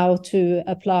 how to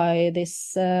apply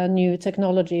this new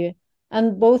technology.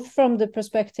 And both from the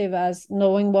perspective as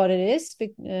knowing what it is,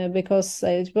 because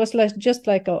it was just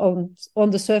like on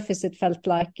the surface, it felt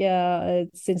like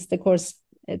since the course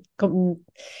it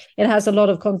has a lot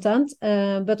of content,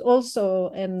 but also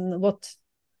in what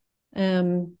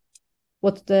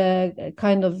the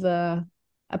kind of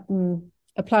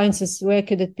appliances, where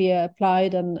could it be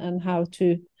applied, and how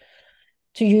to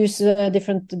use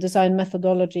different design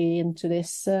methodology into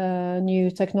this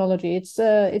new technology. It's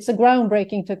a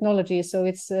groundbreaking technology, so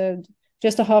it's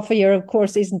just a half a year of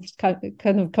course isn't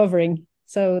kind of covering.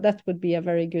 So that would be a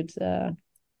very good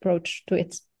approach to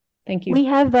it. Thank you. We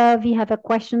have a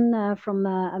question from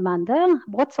Amanda.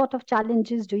 What sort of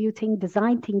challenges do you think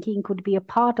design thinking could be a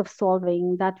part of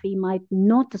solving that we might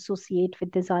not associate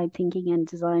with design thinking and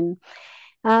design?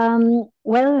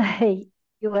 Well, hey,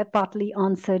 you have partly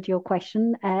answered your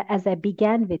question as I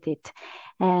began with it.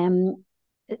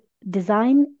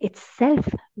 Design itself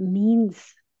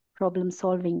means problem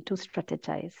solving, to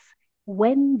strategize.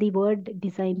 When the word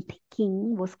design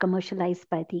thinking was commercialized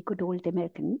by the good old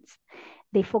Americans,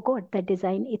 they forgot that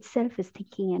design itself is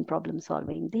thinking and problem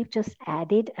solving. They've just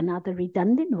added another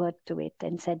redundant word to it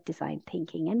and said design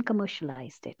thinking and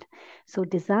commercialized it. So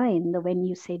design, when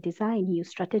you say design, you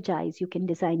strategize. You can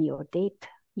design your date,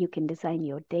 you can design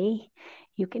your day,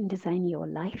 you can design your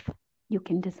life, you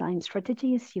can design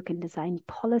strategies, you can design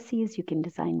policies, you can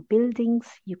design buildings,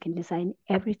 you can design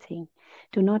everything.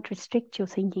 Do not restrict your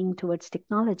thinking towards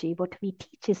technology. What we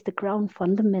teach is the ground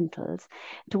fundamentals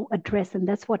to address, and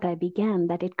that's what I began,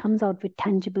 that it comes out with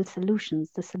tangible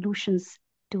solutions. The solutions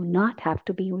do not have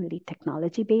to be only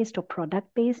technology-based or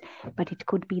product-based, but it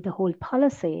could be the whole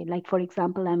policy. Like, for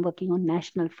example, I'm working on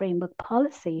national framework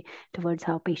policy towards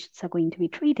how patients are going to be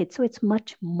treated. So it's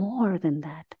much more than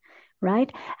that,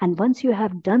 right? And once you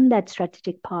have done that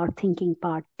strategic part, thinking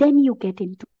part, then you get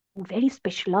into very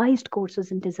specialized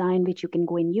courses in design, which you can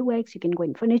go in UX, you can go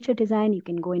in furniture design, you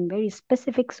can go in very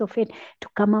specifics of it to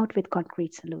come out with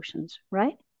concrete solutions,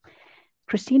 right?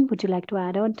 Christine, would you like to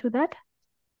add on to that?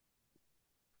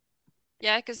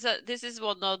 Yeah, because this is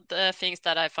one of the things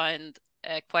that I find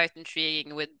quite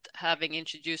intriguing with having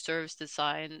introduced service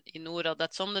design in Nora,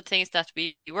 that some of the things that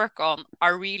we work on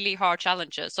are really hard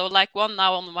challenges. So like one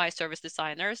of my service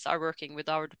designers are working with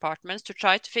our departments to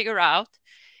try to figure out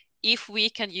if we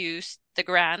can use the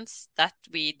grants that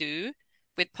we do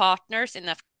with partners in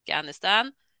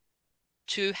Afghanistan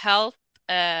to help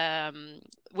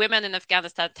women in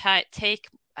Afghanistan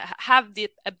have the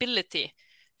ability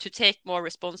to take more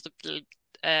responsibility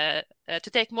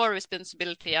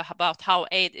about how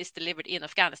aid is delivered in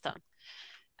Afghanistan.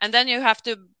 And then you have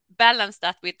to balance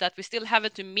that with that we still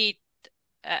have to meet,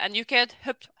 and you could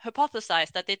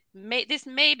hypothesize that this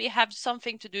maybe have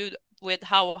something to do with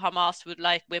how Hamas would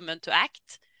like women to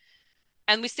act.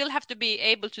 And we still have to be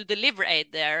able to deliver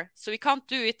aid there. So we can't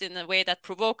do it in a way that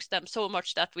provokes them so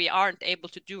much that we aren't able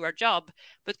to do our job.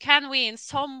 But can we in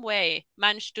some way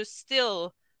manage to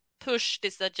still push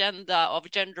this agenda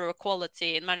of gender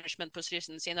equality in management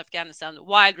positions in Afghanistan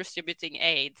while distributing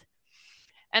aid?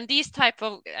 And these type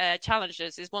of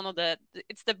challenges is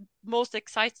it's the most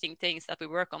exciting things that we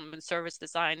work on in service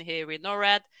design here in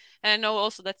NORAD. And I know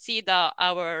also that SIDA,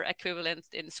 our equivalent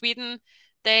in Sweden,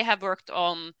 they have worked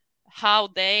on how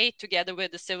they, together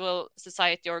with the civil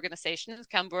society organizations,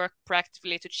 can work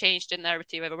proactively to change the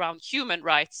narrative around human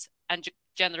rights and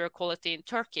gender equality in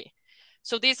Turkey.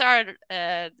 So these are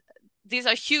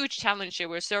huge challenges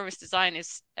where service design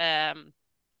is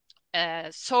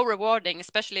so rewarding,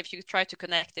 especially if you try to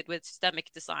connect it with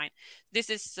systemic design. This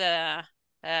is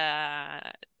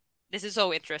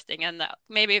so interesting, and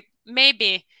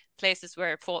maybe places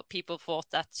where people thought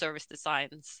that service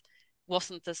designs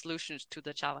wasn't the solution to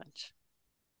the challenge.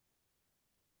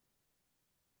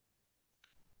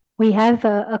 We have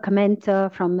a comment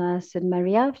from Sid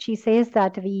Maria. She says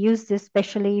that we use this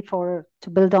especially to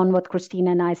build on what Kristine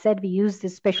and I said, we use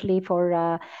this especially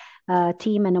for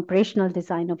team and operational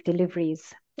design of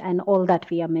deliveries and all that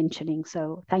we are mentioning.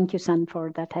 So thank you, Sun,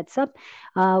 for that heads up.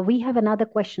 We have another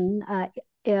question.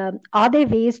 Are there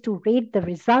ways to rate the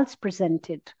results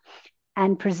presented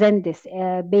and present this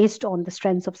based on the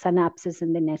strengths of synapses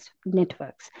in the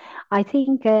networks? I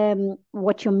think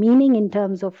what you're meaning in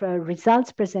terms of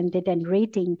results presented and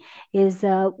rating is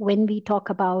when we talk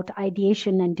about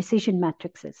ideation and decision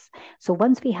matrices. So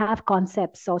once we have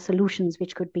concepts or solutions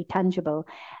which could be tangible,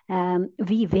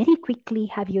 we very quickly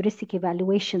have heuristic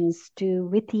evaluations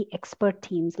with the expert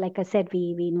teams. Like I said,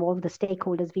 we involve the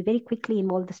stakeholders. We very quickly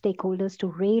involve the stakeholders to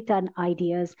rate our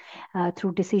ideas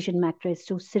through decision matrices,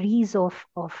 through series of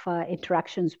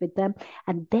interactions with them,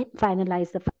 and then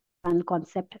finalize the final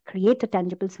concept, create a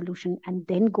tangible solution, and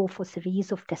then go for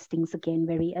series of testings again,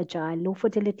 very agile, low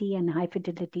fidelity and high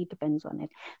fidelity depends on it.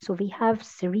 So we have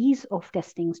series of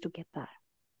testings to get there.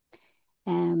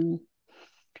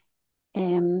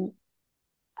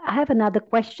 I have another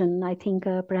question. I think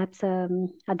perhaps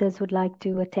others would like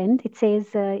to attend. It says,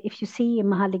 if you see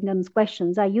Mahalingam's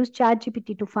questions, I use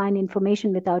ChatGPT to find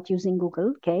information without using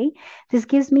Google. Okay. This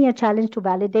gives me a challenge to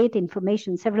validate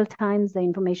information. Several times the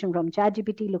information from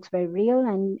ChatGPT looks very real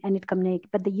and it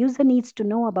communicates, but the user needs to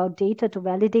know about data to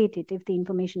validate it if the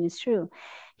information is true.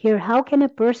 Here, how can a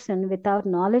person without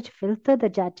knowledge filter the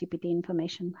ChatGPT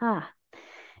information?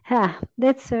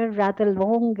 That's a rather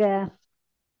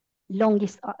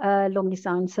longest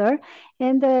answer,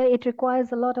 and it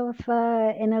requires a lot of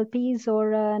NLPs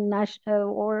or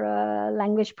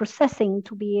language processing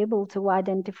to be able to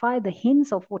identify the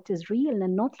hints of what is real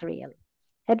and not real.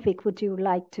 Hedvig, would you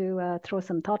like to throw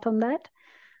some thought on that?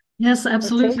 Yes,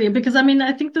 absolutely. Because I mean,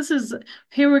 I think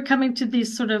here we're coming to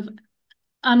these sort of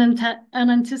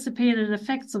unanticipated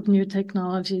effects of new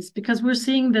technologies, because we're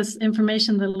seeing this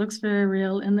information that looks very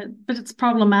real, but it's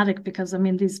problematic because I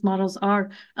mean these models are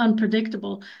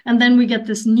unpredictable, and then we get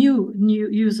this new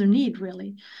user need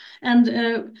really, and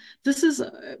this is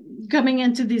coming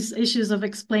into these issues of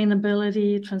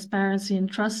explainability, transparency,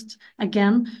 and trust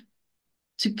again,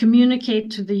 to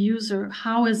communicate to the user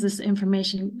how is this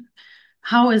information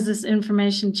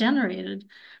generated.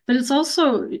 But it's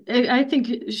also, I think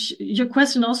your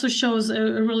question also shows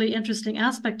a really interesting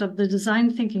aspect of the design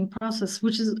thinking process,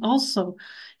 which is also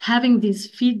having these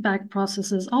feedback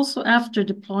processes also after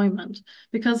deployment,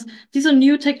 because these are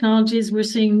new technologies. We're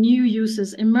seeing new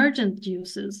uses, emergent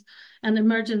uses, and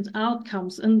emergent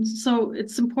outcomes. And so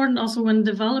it's important also when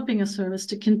developing a service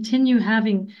to continue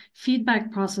having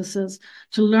feedback processes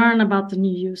to learn about the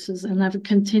new uses and have a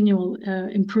continual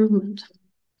improvement.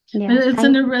 Yeah,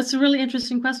 it's a really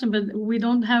interesting question, but we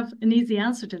don't have an easy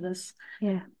answer to this.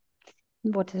 Yeah,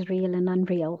 what is real and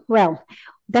unreal? Well,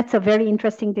 that's a very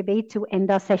interesting debate to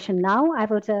end our session now. I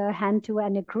would hand to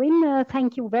Anne Grin.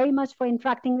 Thank you very much for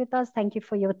interacting with us. Thank you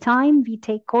for your time. We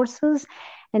take courses,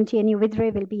 and Tieni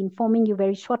Vidre will be informing you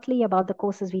very shortly about the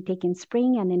courses we take in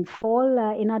spring and in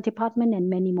fall in our department, and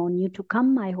many more new to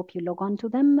come. I hope you log on to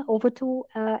them. Over to,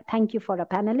 thank you for our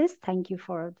panelists. Thank you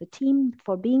for the team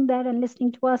for being there and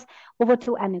listening to us. Over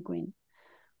to Anne Grin.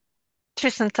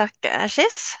 Tusen takk,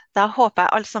 Ashis. Da håper jeg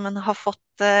alle sammen har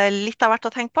fått litt av hvert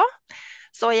å tenke på.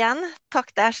 Så igjen,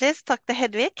 takk til Ashis, takk til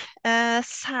Hedvig.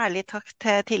 Særlig takk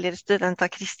til tidligere studenter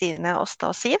Kristine,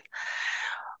 Åsta og Siv.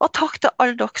 Og takk til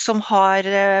alle dere som har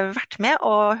vært med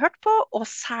og hørt på, og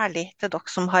særlig til dere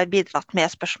som har bidratt med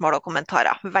spørsmål og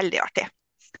kommentarer. Veldig artig.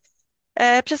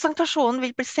 Presentasjonen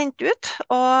vil bli sendt ut,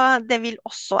 og det vil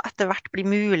også etter hvert bli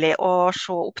mulig å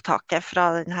se opptaket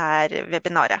fra denne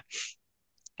webinaret.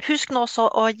 Husk nå også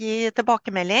å gi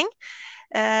tilbakemelding.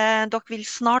 Dere vil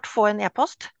snart få en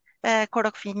e-post hvor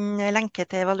dere finner lenke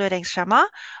til evalueringsskjema,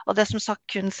 og det er som sagt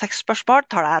kun 6 spørsmål,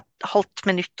 tar deg et halvt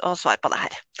minutt å svare på det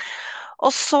her.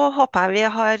 Og så håper jeg vi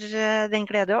har den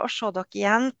glede å se dere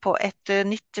igjen på et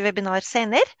nytt webinar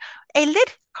senere,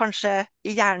 eller kanskje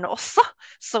gjerne også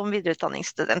som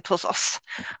videreutdanningsstudent hos oss.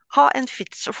 Ha en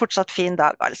fortsatt fin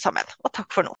dag alle sammen, og takk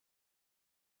for nå.